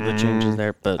the changes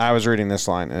there, but I was reading this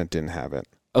line and it didn't have it.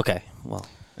 okay. Well,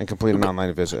 And complete an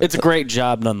online visit. it's a great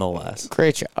job nonetheless.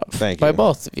 Great job. Thank By you.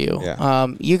 both of you. Yeah.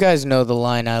 You guys know the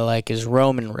line I like is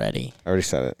Roman ready. I already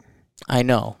said it. I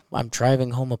know. I'm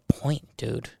driving home a point,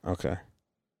 dude. Okay.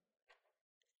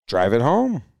 Drive it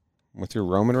home with your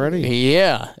Roman ready.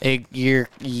 Yeah.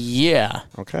 Yeah.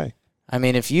 Okay. I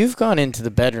mean, if you've gone into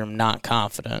the bedroom not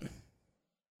confident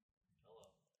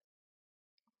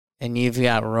and you've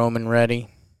got Roman ready,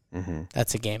 Mm-hmm.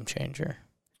 that's a game changer.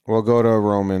 Well, go to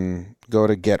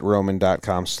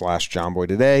getroman.com/JohnBoy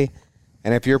today.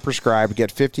 And if you're prescribed,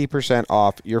 get 50%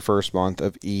 off your first month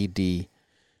of ED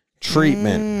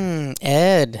treatment.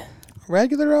 Ed.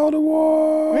 Regular old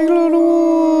award.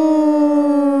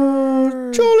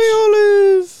 Jolly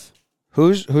Olive.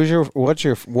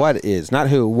 What is? Not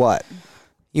who, what?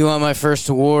 You want my first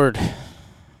award?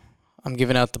 I'm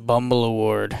giving out the Bumble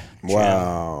Award. Jim.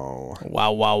 Wow.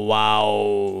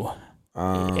 Wow.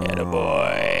 Yeah,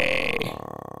 boy.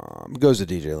 Goes to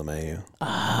DJ LeMahieu.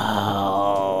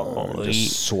 Oh.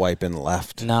 Just swiping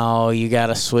left. No, you got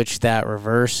to switch that,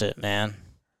 reverse it, man.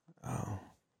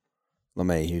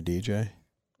 LeMahieu DJ.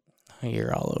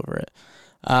 You're all over it.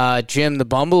 Jim, the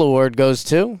Bumble Award goes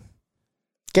to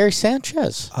Gary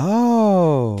Sanchez.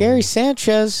 Oh. Gary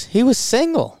Sanchez, he was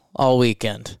single all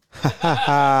weekend.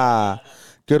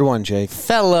 Good one, Jake.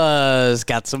 Fellas,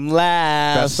 got some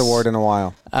laughs. Best award in a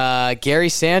while. Gary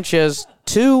Sanchez,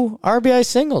 2 RBI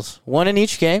singles, 1 in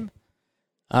each game.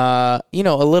 A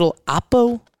little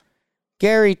oppo.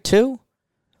 Gary, too.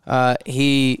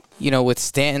 He, with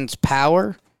Stanton's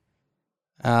power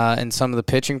and some of the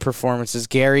pitching performances,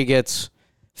 Gary gets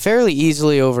fairly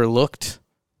easily overlooked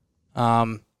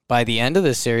by the end of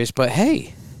this series. But,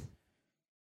 hey,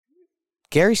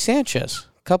 Gary Sanchez,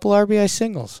 a couple RBI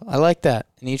singles. I like that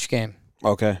in each game.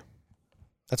 Okay.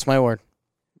 That's my word.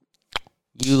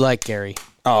 You like Gary.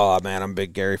 Oh, man, I'm a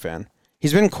big Gary fan.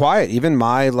 He's been quiet. Even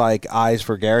my eyes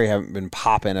for Gary haven't been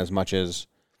popping as much as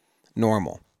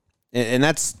normal. And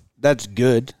that's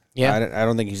good. Yeah. I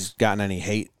don't think he's gotten any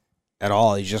hate at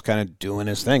all. He's just kind of doing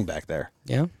his thing back there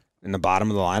Yeah. in the bottom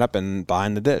of the lineup and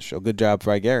behind the dish. So good job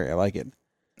by Gary. I like it.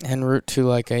 En route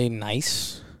to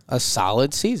a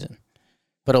solid season.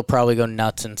 But it'll probably go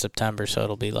nuts in September, so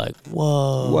it'll be like,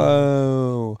 whoa.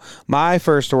 Whoa. My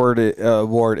first award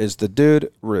is the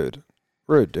Dude Rude.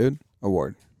 Rude Dude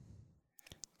Award.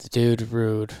 The Dude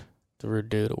Rude. The Rude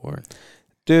Dude Award.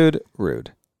 Dude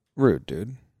Rude. Rude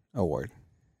Dude Award.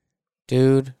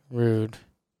 Dude Rude.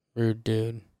 Rude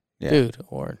Dude. Yeah. Dude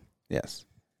Award. Yes.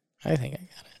 I think I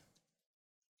got it.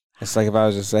 It's like if I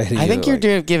was to say to you. I think you're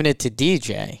giving it to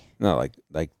DJ. No,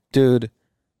 like Dude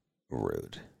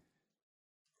Rude.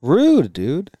 Rude,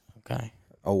 dude. Okay.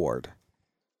 Award.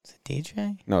 Is it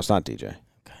DJ? No, it's not DJ.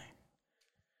 Okay.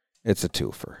 It's a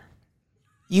twofer.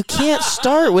 You can't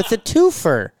start with a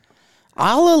twofer.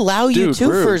 I'll allow you Dude,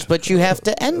 twofers, rude. but you have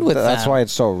to end with That's them. why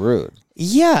it's so rude.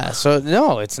 Yeah, so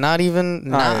no, it's not even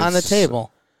not on the it's-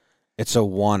 table. It's a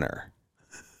oneer.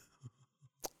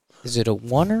 Is it a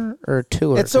oneer or a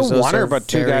twoer? It's a 'Cause those oneer, but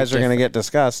two very guys are going to different. get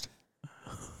discussed.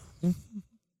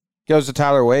 Goes to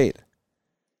Tyler Wade.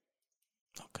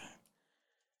 Okay.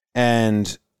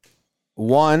 And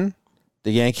one,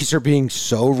 the Yankees are being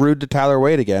so rude to Tyler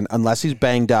Wade again, unless he's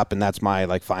banged up, and that's my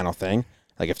final thing.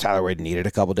 Like if Tyler Wade needed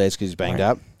a couple days because he's banged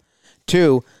up.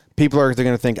 Two, people are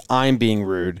going to think I'm being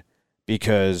rude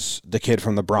because the kid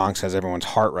from the Bronx has everyone's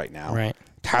heart right now. Right.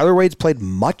 Tyler Wade's played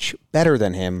much better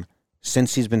than him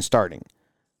since he's been starting.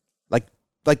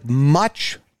 Like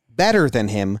much better than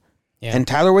him. Yeah. And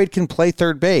Tyler Wade can play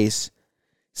third base.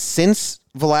 Since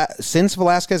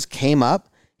Velasquez came up,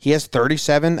 he has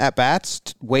 37 at-bats.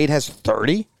 Wade has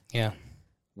 30. Yeah.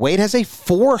 Wade has a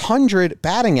 400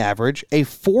 batting average, a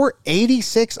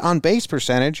 486 on-base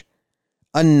percentage,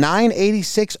 a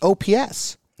 986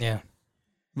 OPS. Yeah.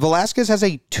 Velasquez has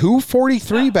a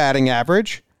 243 batting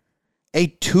average, a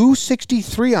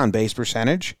 263 on-base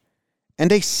percentage,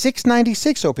 and a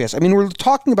 696 OPS. I mean, we're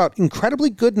talking about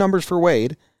incredibly good numbers for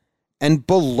Wade and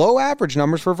below average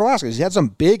numbers for Velasquez. He had some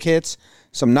big hits,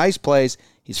 some nice plays.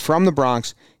 He's from the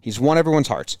Bronx. He's won everyone's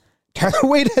hearts. Tyler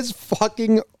Wade has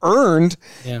fucking earned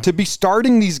to be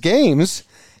starting these games.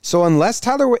 So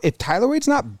if Tyler Wade's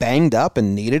not banged up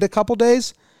and needed a couple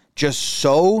days, just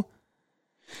so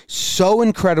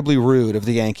incredibly rude of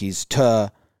the Yankees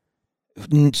to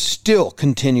still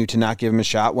continue to not give him a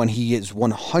shot when he is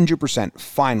 100%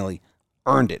 finally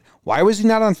earned it. Why was he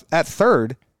not at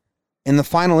third in the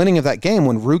final inning of that game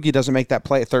when Rugi doesn't make that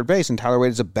play at third base and Tyler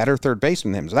Wade is a better third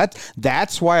baseman than him? So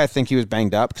that's why I think he was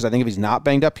banged up, because I think if he's not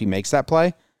banged up, he makes that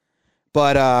play.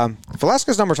 But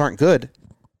Velasquez's numbers aren't good.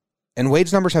 And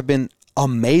Wade's numbers have been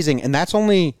amazing. And that's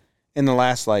only in the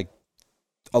last,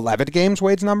 11 games,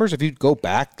 Wade's numbers. If you go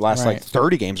back the last,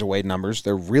 30 games of Wade numbers,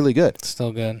 they're really good.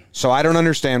 Still good. So I don't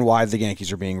understand why the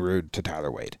Yankees are being rude to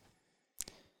Tyler Wade.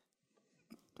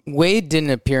 Wade didn't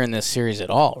appear in this series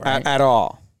at all, right? At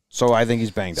all. So I think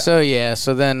he's banged up.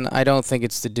 So then I don't think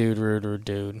it's the dude rude or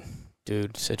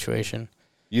dude situation.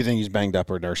 You think he's banged up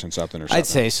or nursing something or something? I'd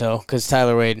say so, because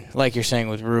Tyler Wade, like you're saying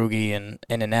with Rugi and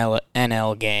in an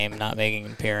NL game, not making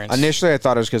an appearance. Initially, I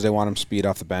thought it was because they want him speed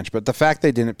off the bench, but the fact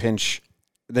they didn't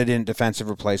defensive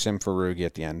replace him for Rugi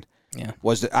at the end. Yeah.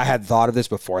 I had thought of this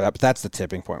before that, but that's the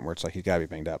tipping point where it's like he's got to be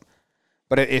banged up.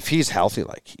 But if he's healthy,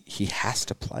 he has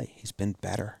to play. He's been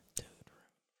better.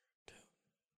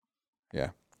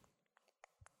 Yeah.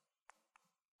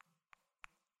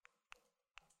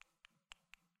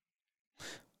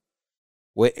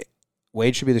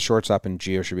 Wade should be the shortstop and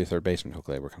Gio should be third baseman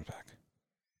until Glaber comes back.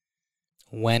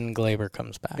 When Glaber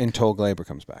comes back. Until Glaber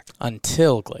comes back.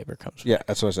 Until Glaber comes back. Yeah,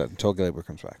 that's what I said. Until Glaber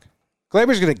comes back.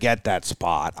 Glaber's going to get that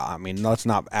spot. I mean, let's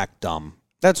not act dumb.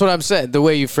 That's what I'm saying. The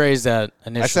way you phrased that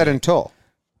initially. I said until.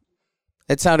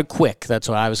 It sounded quick. That's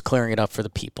why I was clearing it up for the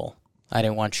people. I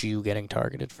didn't want you getting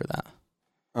targeted for that.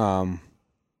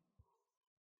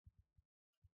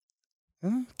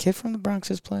 Kid from the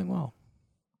Bronx is playing well.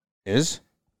 His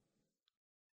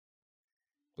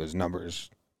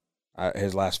numbers,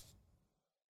 his last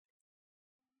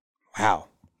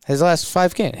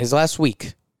 5 games, his last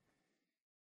week,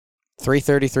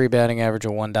 333 batting average,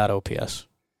 a 1 OPS.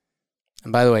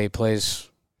 And by the way, he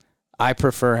plays. I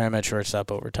prefer him at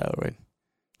shortstop over Tyler Wade,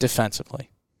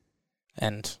 defensively,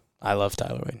 and I love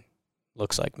Tyler Wade.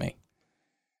 Looks like me,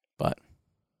 but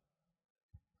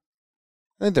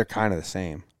I think they're kind of the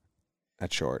same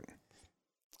at short.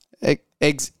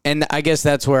 And I guess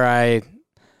that's where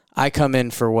I come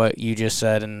in for what you just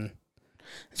said, and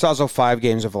it's also 5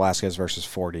 games of Velasquez versus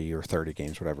 40 or 30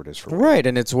 games, whatever it is for Wade. Right,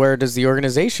 and it's where does the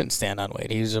organization stand on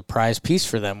Wade? He's a prize piece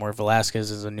for them, where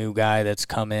Velasquez is a new guy that's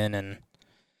come in and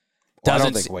I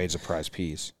don't think Wade's a prize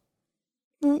piece.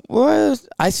 Well,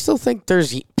 I still think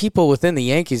there's people within the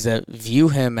Yankees that view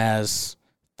him as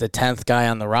the 10th guy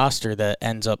on the roster that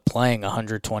ends up playing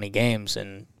 120 games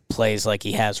and plays like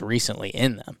he has recently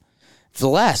in them.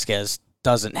 Velasquez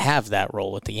doesn't have that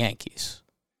role with the Yankees.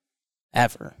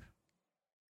 Ever.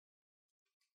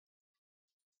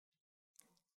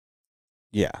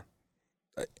 Yeah.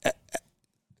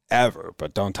 Ever,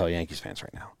 but don't tell Yankees fans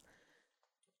right now.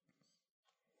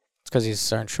 It's because he's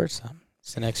starting shortstop.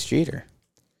 It's the next Jeter.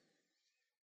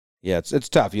 Yeah, it's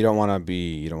tough. You don't want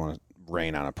to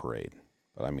rain on a parade.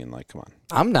 But I mean, come on.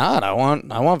 I'm not. I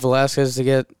want Velasquez to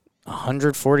get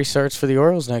 140 starts for the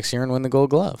Orioles next year and win the Gold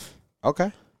Glove.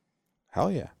 Okay.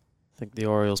 Hell yeah. I think the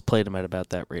Orioles played him at about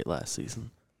that rate last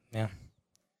season. Yeah.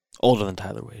 Older than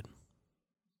Tyler Wade.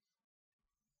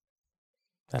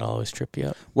 That'll always trip you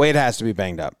up. Wade has to be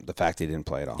banged up. The fact he didn't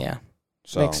play at all. Yeah.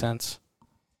 So, makes sense.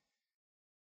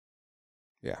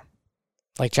 Yeah.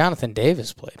 Like Jonathan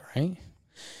Davis played, right?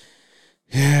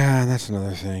 Yeah, that's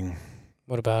another thing.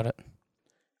 What about it?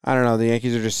 I don't know. The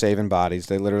Yankees are just saving bodies.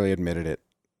 They literally admitted it.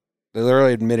 They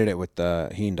literally admitted it with the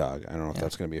Heen dog. I don't know if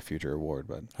that's going to be a future award,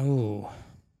 but ooh,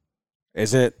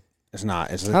 is it? It's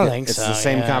not. It's I don't think so. It's the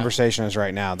same conversation as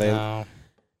right now. They no.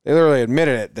 They literally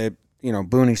admitted it. They,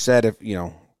 Booney said if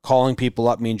calling people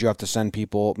up means you have to send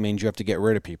people, means you have to get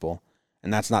rid of people,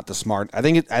 and that's not the smart. I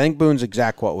think Boone's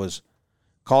exact quote was,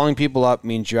 calling people up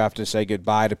means you have to say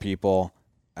goodbye to people,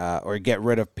 or get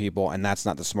rid of people, and that's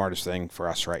not the smartest thing for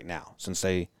us right now, since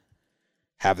they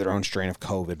have their own strain of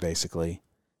COVID, basically,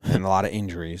 and a lot of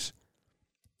injuries.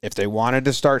 If they wanted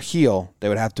to start heel, they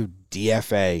would have to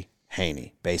DFA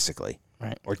Haney, basically.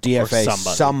 Right. Or DFA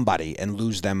somebody and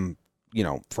lose them,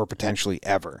 for potentially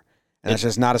ever. And it's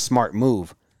just not a smart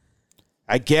move.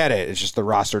 I get it. It's just the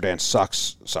roster dance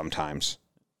sucks sometimes.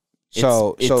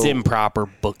 So it's improper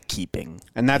bookkeeping.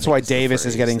 And that's why Davis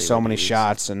is getting so many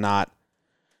shots and not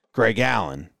Greg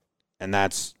Allen. And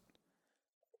that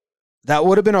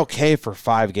would have been okay for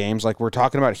 5 games. Like, we're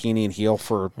talking about Heaney and Heel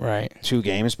for 2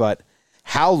 games, but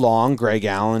how long Greg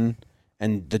Allen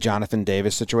and the Jonathan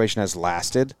Davis situation has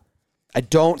lasted, I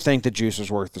don't think the juice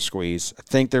was worth the squeeze. I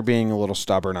think they're being a little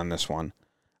stubborn on this one.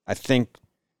 I think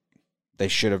they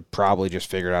should have probably just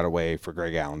figured out a way for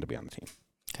Greg Allen to be on the team.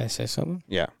 Can I say something?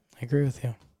 Yeah. I agree with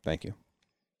you. Thank you.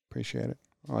 Appreciate it.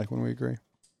 I like when we agree.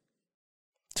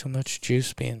 Too much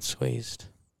juice being squeezed.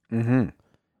 Mm-hmm.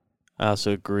 I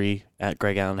also agree.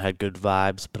 Greg Allen had good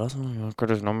vibes, but also look at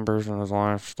his numbers and his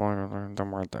last line. They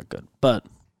weren't that good. But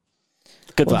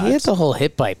good vibes. He had the whole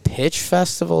hit by pitch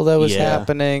festival that was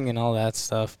happening and all that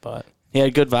stuff. But he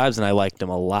had good vibes, and I liked him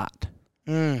a lot.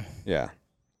 Yeah.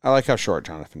 I like how short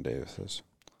Jonathan Davis is.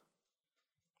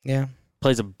 Yeah.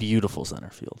 Plays a beautiful center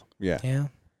field. Yeah. Yeah.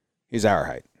 He's our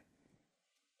height.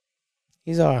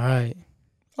 He's all right.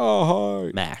 Oh,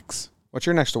 hi. Max. What's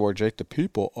your next award, Jake? The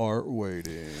people are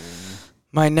waiting.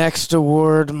 My next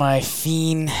award, my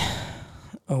Fiend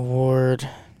Award.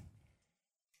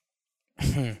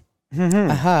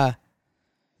 Aha.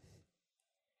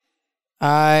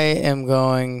 I am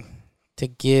going to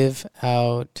give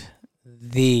out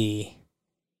the.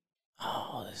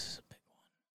 Oh, this is a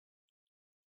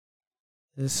big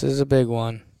one. This is a big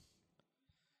one.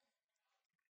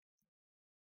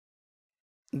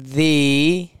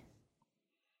 The.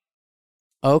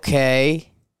 Okay.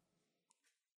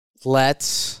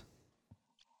 Let's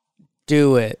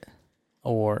do it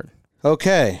award.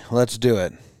 Okay, let's do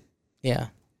it. Yeah.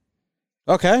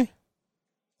 Okay,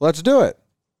 let's do it.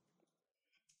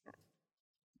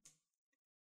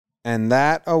 And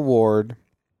that award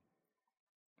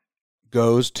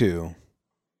goes to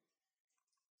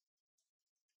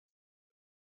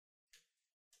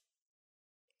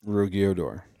Rugi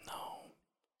Odor. No.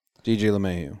 DJ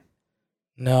LeMahieu.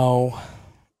 No.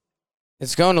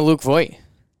 It's going to Luke Voigt.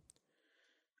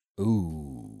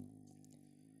 Ooh.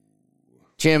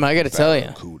 Jim, I got to tell you,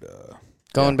 Barracuda.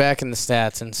 going back in the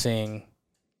stats and seeing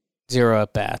 0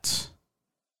 at-bats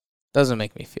doesn't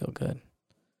make me feel good.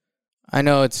 I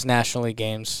know it's National League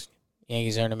games.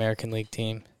 Yankees are an American League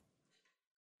team.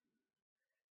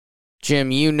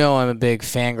 Jim, you know I'm a big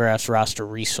Fangraphs roster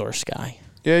resource guy.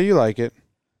 Yeah, you like it.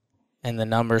 And the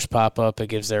numbers pop up. It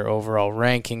gives their overall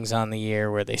rankings on the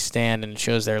year, where they stand, and it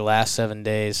shows their last 7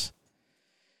 days.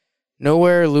 Know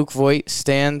where Luke Voigt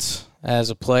stands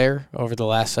as a player over the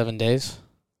last 7 days?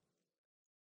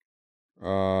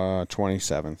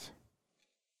 27th.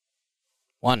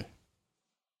 1.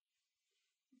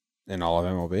 In all of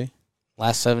MLB.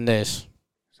 Last 7 days.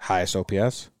 Highest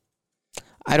OPS.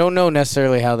 I don't know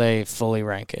necessarily how they fully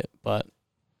rank it, but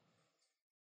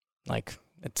like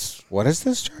it's What is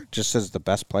this chart? Just says the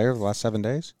best player of the last 7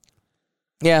 days?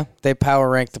 yeah, they power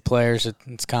rank the players.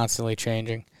 It's constantly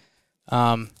changing.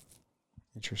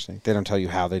 Interesting. They don't tell you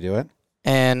how they do it?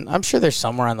 And I'm sure there's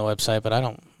somewhere on the website, but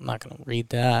I'm not going to read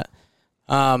that.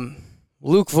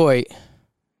 Luke Voigt,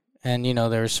 and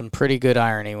there was some pretty good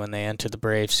irony when they entered the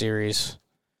Braves series.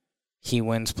 He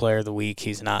wins Player of the Week.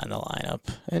 He's not in the lineup.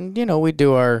 And, we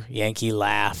do our Yankee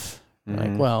laugh.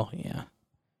 Like, well, yeah,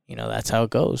 that's how it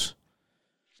goes.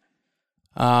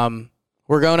 We're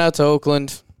going out to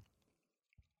Oakland.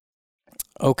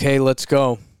 Okay, let's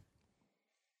go.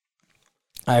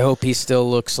 I hope he still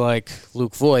looks like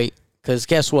Luke Voigt, because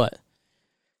guess what?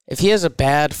 If he has a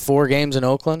bad 4 games in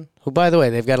Oakland, who, by the way,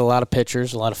 they've got a lot of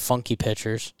pitchers, a lot of funky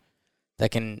pitchers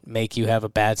that can make you have a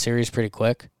bad series pretty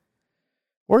quick,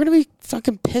 we're going to be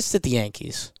fucking pissed at the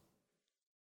Yankees.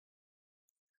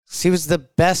 He was the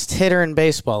best hitter in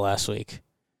baseball last week.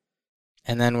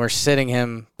 And then we're sitting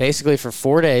him basically for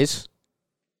 4 days.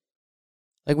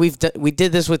 Like we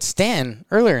did this with Stan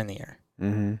earlier in the year.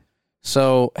 Mm-hmm.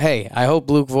 So, hey, I hope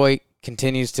Luke Voigt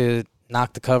continues to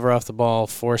knock the cover off the ball,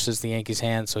 forces the Yankees'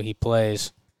 hand so he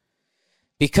plays.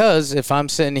 Because if I'm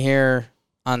sitting here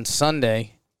on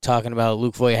Sunday talking about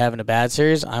Luke Voigt having a bad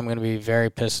series, I'm going to be very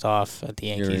pissed off at the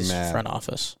Yankees front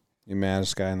office. You're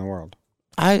maddest guy in the world.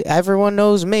 Everyone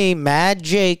knows me, Mad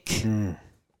Jake.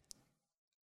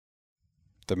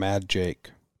 The Mad Jake.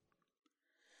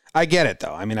 I get it,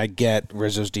 though. I mean, I get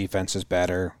Rizzo's defense is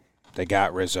better. They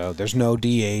got Rizzo. There's no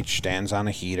DH. Stands on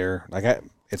a heater.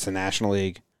 It's the National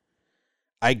League.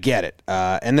 I get it.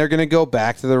 And they're going to go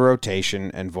back to the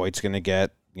rotation, and Voigt's going to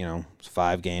get,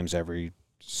 5 games every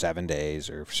 7 days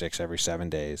or 6 every 7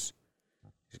 days.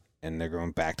 And they're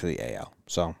going back to the AL.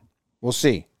 So we'll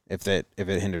see if it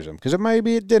hinders him. Because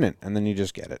maybe it didn't, and then you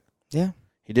just get it. Yeah.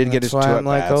 He did get his 2 at-bats. at-bats.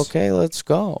 I'm like, okay, let's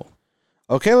go.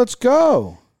 Okay, let's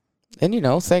go.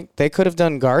 And, think they could have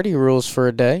done Guardy rules for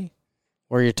a day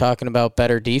where you're talking about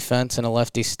better defense and a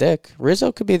lefty stick.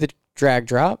 Rizzo could be the drag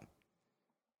drop.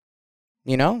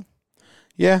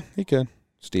 Yeah, he could.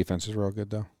 His defense is real good,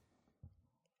 though.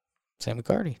 Same with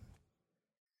Guardy.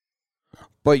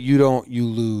 But you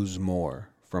lose more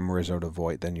from Rizzo to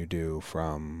Voigt than you do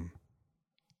from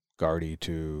Guardy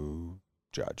to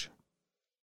Judge.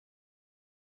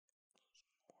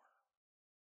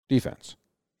 Defense.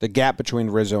 The gap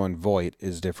between Rizzo and Voigt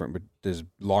is different, but is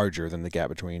larger than the gap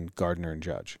between Gardner and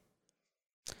Judge.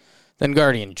 Then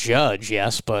Guardy and Judge,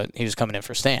 yes, but he was coming in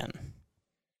for Stan.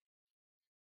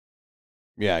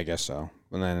 Yeah, I guess so.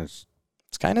 And then it's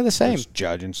kind of the same. It's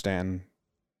Judge and Stanton.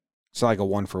 It's like a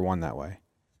 1-for-1 that way.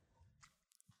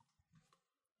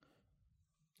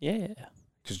 Yeah.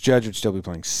 Because Judge would still be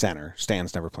playing center.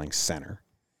 Stan's never playing center.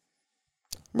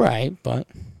 Right, but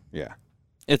Yeah.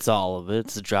 It's all of it.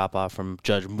 It's a drop off from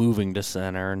Judge moving to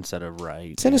center instead of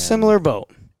right. it's in a similar boat.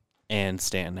 And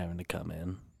Stanton having to come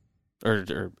in,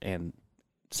 and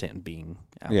Stanton being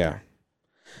out Yeah. there.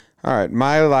 All right.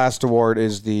 My last award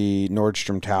is the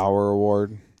Nordstrom Tower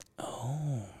Award.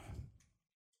 Oh.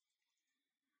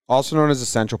 Also known as the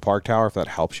Central Park Tower, if that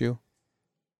helps you.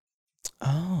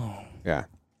 Oh. Yeah.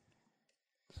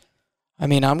 I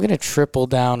mean, I'm going to triple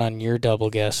down on your double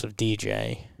guess of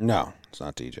DJ. No, it's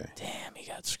not DJ. Damn, he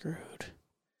got screwed.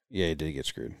 Yeah, he did get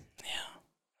screwed.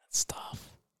 That's tough.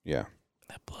 Yeah.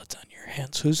 That blood's on your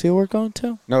hands. Who's the award going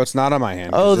to? No, it's not on my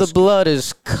hand. Oh, 'cause the this- blood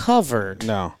is covered.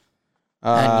 No.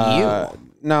 On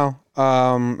you. No.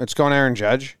 It's going Aaron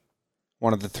Judge,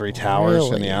 one of the three towers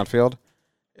in Really? the outfield.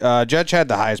 Judge had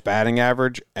the highest batting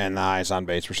average and the highest on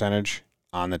base percentage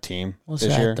on the team What's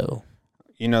this that, year. though?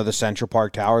 You know, the Central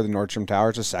Park Tower, the Nordstrom Tower,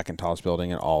 is the second tallest building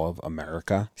in all of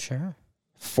America. Sure.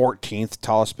 14th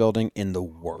tallest building in the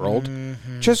world.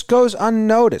 Mm-hmm. Just goes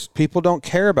unnoticed. People don't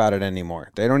care about it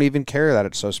anymore. They don't even care that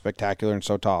it's so spectacular and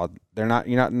so tall. You're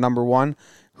not number one.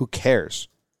 Who cares?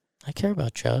 I care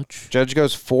about Judge. Judge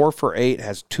goes 4 for 8,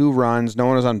 has 2 runs. No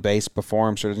one was on base before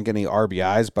him, so he doesn't get any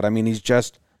RBIs. But, I mean, he's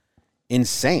just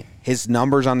insane. His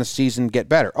numbers on the season get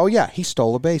better. Oh, yeah, he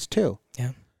stole a base, too.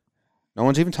 Yeah. No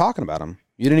one's even talking about him.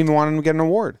 You didn't even want him to get an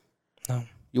award. No.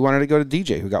 You wanted to go to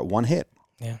DJ, who got 1 hit.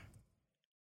 Yeah.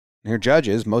 And here Judge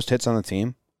is, most hits on the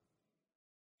team.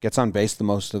 Gets on base the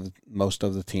most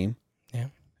of the team. Yeah.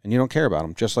 And you don't care about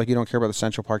him, just like you don't care about the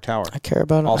Central Park Tower. I care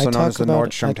about him. Also I known talk as the about,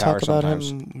 Nordstrom I Tower talk about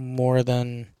sometimes. him more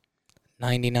than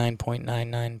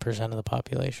 99.99% of the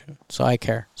population. So I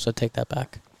care. So take that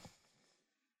back.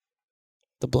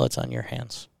 The blood's on your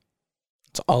hands.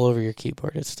 It's all over your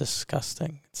keyboard. It's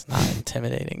disgusting. It's not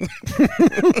intimidating.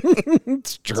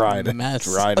 It's dried, a mess.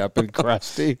 dried up and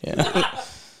crusty. Yeah.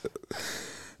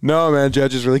 No, man,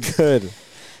 Judge is really good.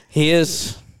 He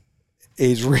is.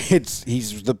 He's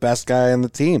the best guy on the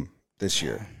team this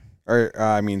year. Or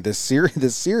this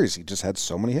series, he just had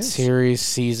so many hits. Series,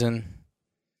 season.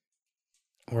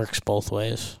 Works both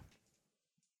ways.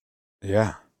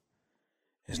 Yeah,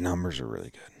 his numbers are really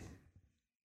good.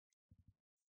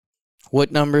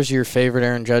 What number's your favorite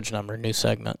Aaron Judge number? New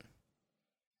segment.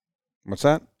 What's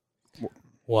that?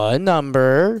 What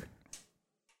number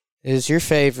is your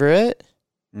favorite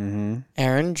Mm-hmm.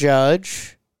 Aaron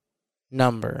Judge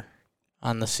number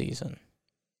on the season?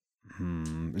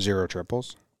 0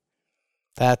 triples.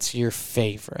 That's your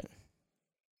favorite.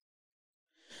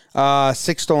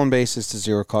 6 stolen bases to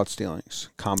 0 caught stealings.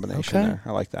 Combination Okay. there.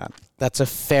 I like that. That's a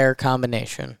fair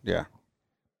combination. Yeah.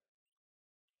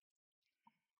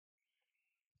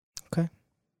 Okay.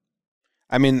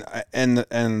 I mean,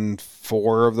 and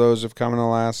 4 of those have come in the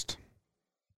last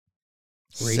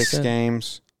 6 Recent?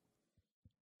 games.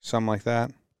 Something like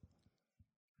that.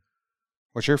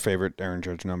 What's your favorite Aaron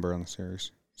Judge number on the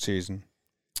season?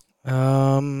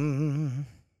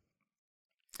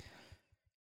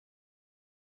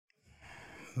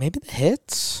 Maybe the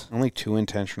hits. Only 2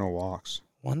 intentional walks.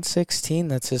 116.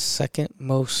 That's his second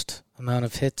most amount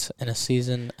of hits in a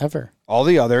season ever. All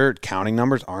the other counting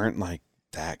numbers aren't like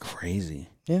that crazy.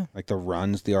 Yeah. Like the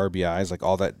runs, the RBIs, like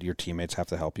all that your teammates have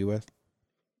to help you with.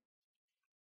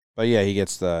 But yeah, he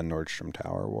gets the Nordstrom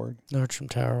Tower Award. Nordstrom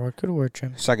Tower Award. Good award,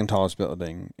 Jim. Second tallest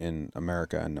building in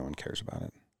America, and no one cares about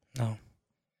it. No.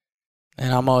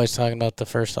 And I'm always talking about the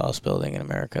first tallest building in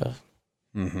America.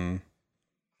 Mm-hmm.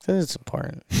 Because it's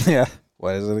important. Yeah.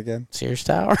 What is it again? Sears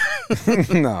Tower.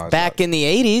 No. it's Back in the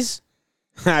 80s.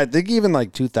 not. I think even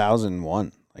like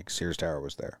 2001, like Sears Tower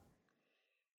was there.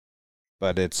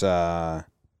 But it's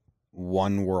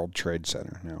One World Trade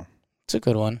Center now. It's a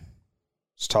good one.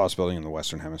 It's the tallest building in the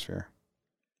Western Hemisphere.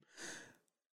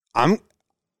 I'm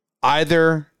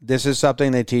either this is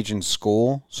something they teach in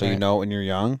school, so you Right. know when you're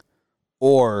young,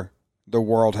 or the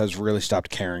world has really stopped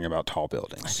caring about tall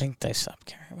buildings. I think they stopped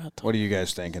caring about that. What do you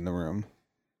guys think in the room?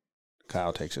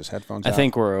 Kyle takes his headphones I out.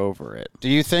 think we're over it. Do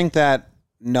you think that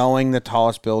knowing the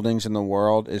tallest buildings in the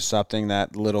world is something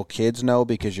that little kids know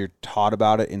because you're taught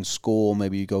about it in school?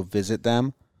 Maybe you go visit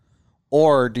them?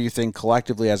 Or do you think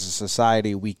collectively as a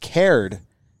society we cared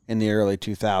in the early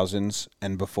 2000s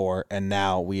and before, and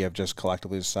now we have just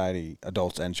collectively as a society,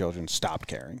 adults and children, stopped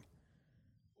caring?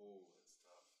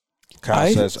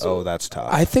 Kyle says, oh, that's tough.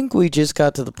 I think we just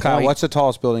got to the point. Kyle, what's the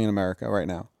tallest building in America right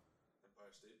now?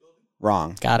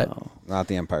 Wrong. Got it. Not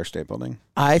the Empire State Building.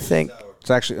 I think. It's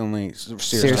actually only Sears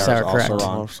Sears Tower Tower, is also correct.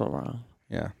 wrong. Also wrong.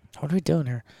 Yeah. What are we doing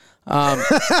here?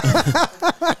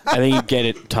 I think you get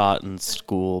it taught in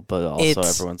school, but also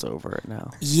It's- everyone's over it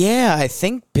now. Yeah, I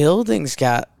think buildings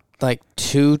got like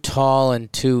too tall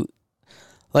and too.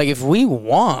 Like, if we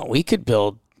want, we could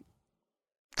build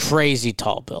crazy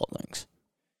tall buildings.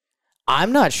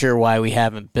 I'm not sure why we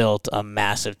haven't built a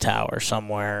massive tower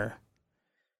somewhere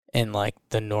in like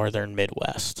the northern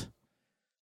Midwest.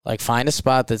 Like, find a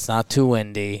spot that's not too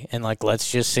windy, and like, let's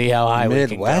just see how high we can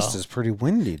Midwest go. is pretty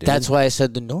windy, dude. That's why I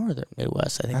said the northern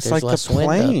Midwest. I think That's there's like less the wind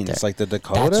up there. plains, like the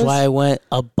Dakotas. That's why I went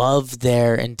above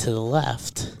there and to the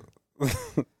left.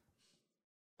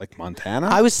 Like Montana.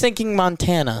 I was thinking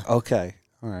Montana, Okay,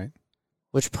 all right.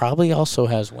 which probably also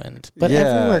has wind, but yeah,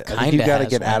 everywhere I think kind you of got to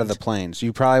has get out of the wind. plains.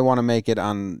 You probably want to make it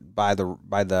on by the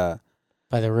by the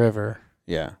river,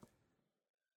 yeah,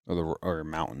 or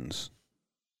mountains.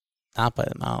 not by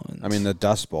the mountains. I mean the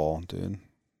Dust Bowl, dude.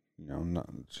 You know, not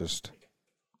just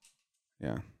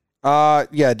yeah.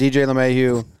 Yeah. DJ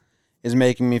LeMahieu is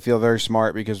making me feel very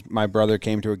smart because my brother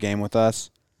came to a game with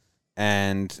us,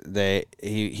 and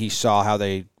he saw how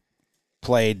they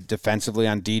played defensively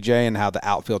on DJ and how the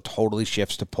outfield totally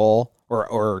shifts to pull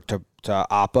or to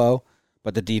oppo,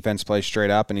 but the defense plays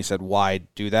straight up. And he said, "Why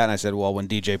do that?" And I said, "Well, when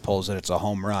DJ pulls it, it's a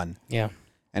home run." yeah,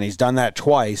 And he's done that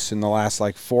twice in the last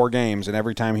like 4 games, and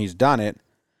every time he's done it,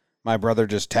 my brother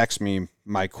just texts me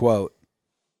my quote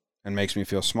and makes me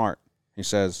feel smart. He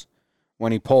says,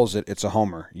 "When he pulls it, it's a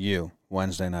homer. You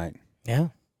Wednesday night." yeah,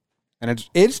 And it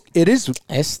is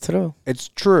it's true. it's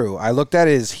true. I looked at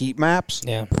his heat maps.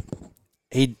 Yeah,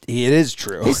 It is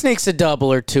true. he sneaks a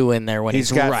double or two in there when He's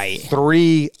he's got right.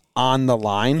 3 on the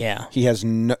line. Yeah. He has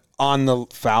no, on the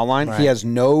foul line. Right. He has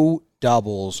no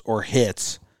doubles or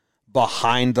hits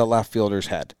behind the left fielder's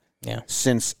head Yeah,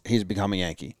 since he's become a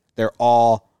Yankee. They're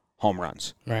all home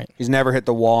runs. right. He's never hit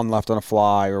the wall and left on a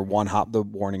fly or one hop the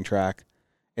warning track.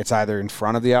 It's either in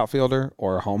front of the outfielder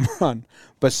or a home run.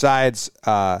 Besides,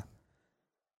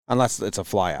 unless it's a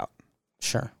fly out.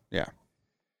 Sure. Yeah.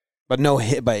 But no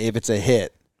hit. But if it's a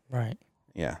hit, Right.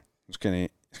 yeah, it's kind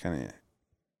of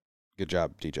good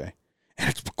job, DJ. And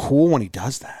it's cool when he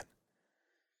does that.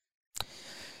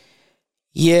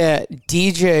 Yeah,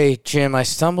 DJ, Jim, I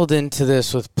stumbled into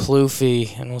this with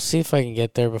Plouffe, and we'll see if I can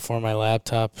get there before my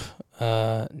laptop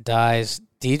dies.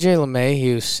 DJ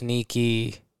LeMahieu,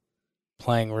 sneaky,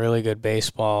 playing really good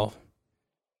baseball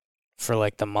for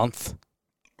like the month.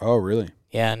 Oh, really?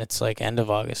 Yeah, and it's like end of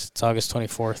August. It's August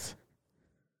 24th.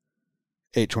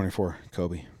 8/24,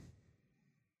 Kobe.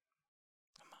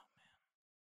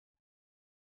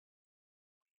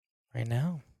 Right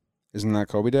now. Isn't that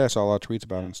Kobe Day? I saw a lot of tweets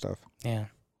about it and stuff. Yeah.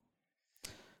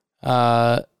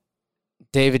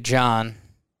 David John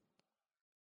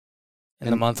in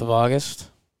the And- month of August.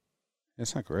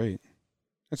 It's not great.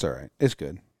 It's all right. It's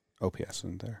good. OPS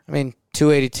isn't there. I mean,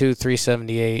 282,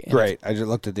 378. and Great. I just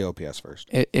looked at the OPS first.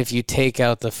 If you take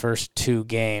out the first 2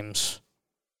 games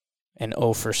and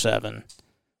 0 for 7,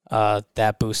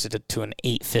 that boosted it to an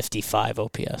 855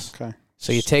 OPS. Okay.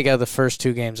 So you take out the first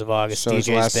 2 games of August, So his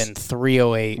DJ's last- been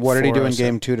 308. What did he do in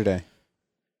 407. game 2 today?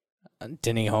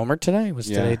 Didn't he homer today? Was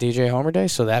Yeah. today DJ Homer Day?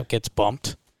 So that gets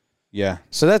bumped. Yeah.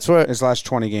 So that's what His last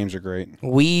 20 games are great.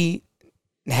 we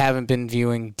haven't been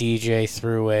viewing DJ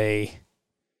through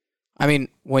I mean,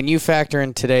 when you factor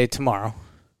in tomorrow,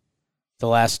 the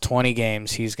last 20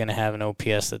 games, he's going to have an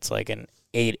OPS that's like an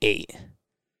 8.8.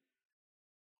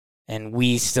 And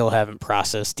we still haven't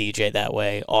processed DJ that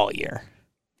way all year.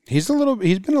 He's been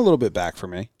a little bit back for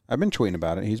me. I've been tweeting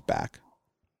about it. He's back.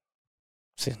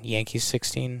 So Yankees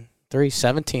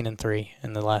 17-3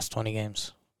 in the last 20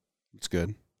 games. It's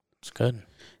good. It's good.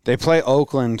 They play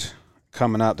Oakland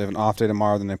coming up. They have an off day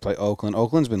tomorrow. Then they play Oakland.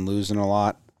 Oakland's been losing a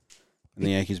lot, and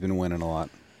the Yankees been winning a lot.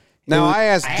 Now I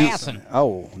asked.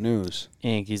 News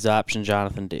Yankees option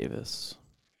Jonathan Davis.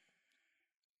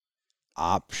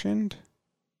 optioned.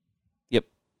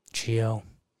 Gio.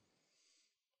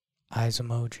 Eyes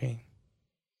emoji.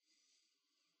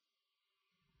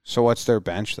 So what's their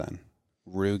bench then?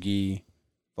 Rugi,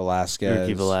 Velasquez,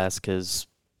 Ricky Velasquez,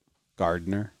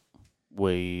 Gardner.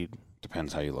 Wade.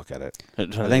 Depends how you look at it. I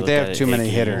I think they have too many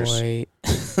hitters. Wait.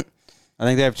 I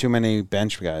think they have too many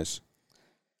bench guys.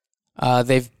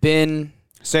 They've been...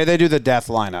 Say they do the death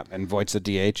lineup and Voigt's the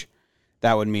DH.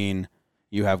 That would mean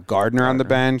you have Gardner on the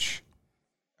bench,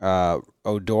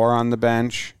 Odor on the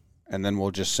bench, and then we'll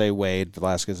just say Wade,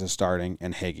 Velasquez is starting,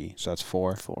 and Higgy. So that's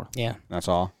 4. Yeah. That's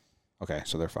all? Okay,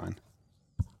 so they're fine.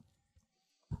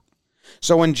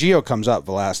 So when Gio comes up,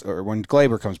 or when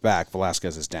Glaber comes back,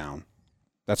 Velasquez is down.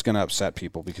 That's going to upset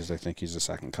people because they think he's the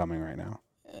second coming right now.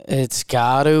 It's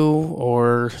got to,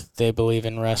 or they believe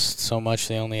in rest so much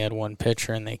they only had one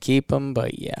pitcher and they keep him.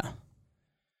 But yeah,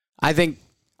 I think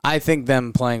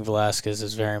them playing Velasquez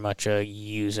is very much a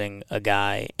using a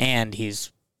guy, and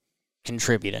he's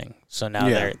contributing. So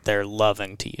now they're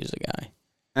loving to use a guy,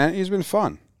 and he's been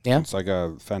fun. Yeah, it's like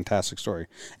a fantastic story.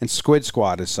 And Squid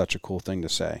Squad is such a cool thing to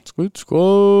say. Squid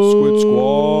Squad. Squid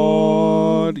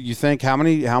Squad. You think how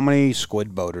many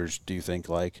squid boaters do you think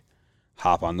like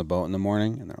hop on the boat in the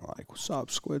morning and they're like, "What's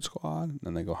up, Squid Squad?" And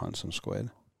then they go hunt some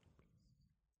squid.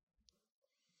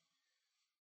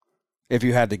 If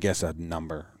you had to guess a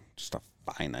number, just a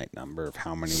finite number of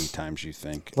how many times you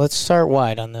think. Let's start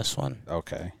wide on this one.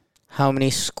 Okay. How many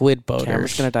squid boaters?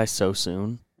 Cameron's gonna die so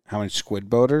soon. How many squid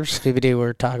boaters? DVD,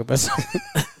 we're talking about something.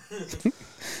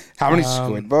 How many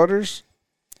squid boaters?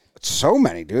 So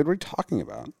many, dude. What are you talking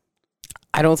about?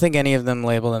 I don't think any of them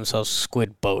label themselves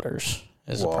squid boaters.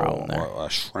 Is the problem there? A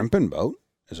shrimping boat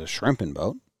is a shrimping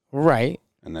boat. Right.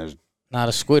 And there's not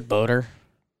a squid boater.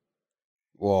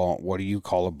 Well, what do you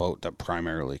call a boat that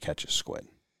primarily catches squid?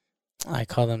 I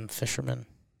call them fishermen.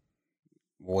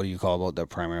 What do you call a boat that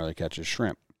primarily catches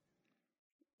shrimp?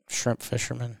 Shrimp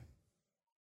fishermen.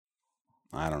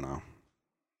 I don't know.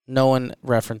 No one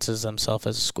references themselves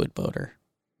as a squid boater.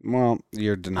 Well,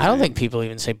 you're denying. I don't think people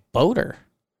even say boater.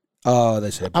 Oh,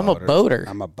 they say boater. I'm a boater.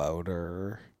 I'm a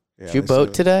boater. Yeah, Did you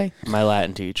boat today? My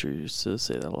Latin teacher used to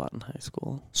say that a lot in high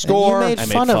school. Score! I made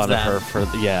fun of her for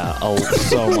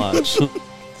so much.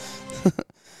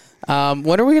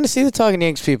 When are we going to see the Talking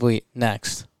Yanks people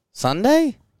next?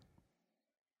 Sunday?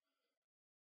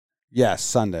 Yes,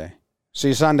 Sunday. See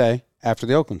you Sunday after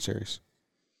the Oakland series.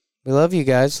 We love you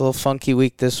guys. A little funky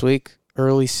week this week.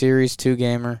 Early series,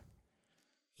 2-gamer.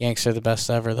 Yanks are the best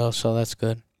ever, though, so that's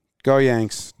good. Go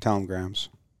Yanks. Tell them, Grams.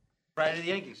 Pride of the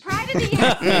Yankees. Pride of the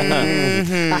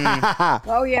Yankees.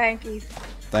 Go Yankees.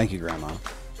 Thank you, Grandma.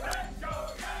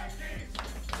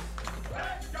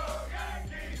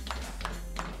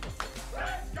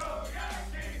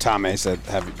 Tom A said,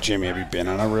 Jimmy, have you been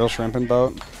on a real shrimping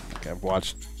boat? Like, I've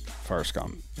watched Forrest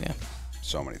Gump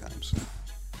so many times.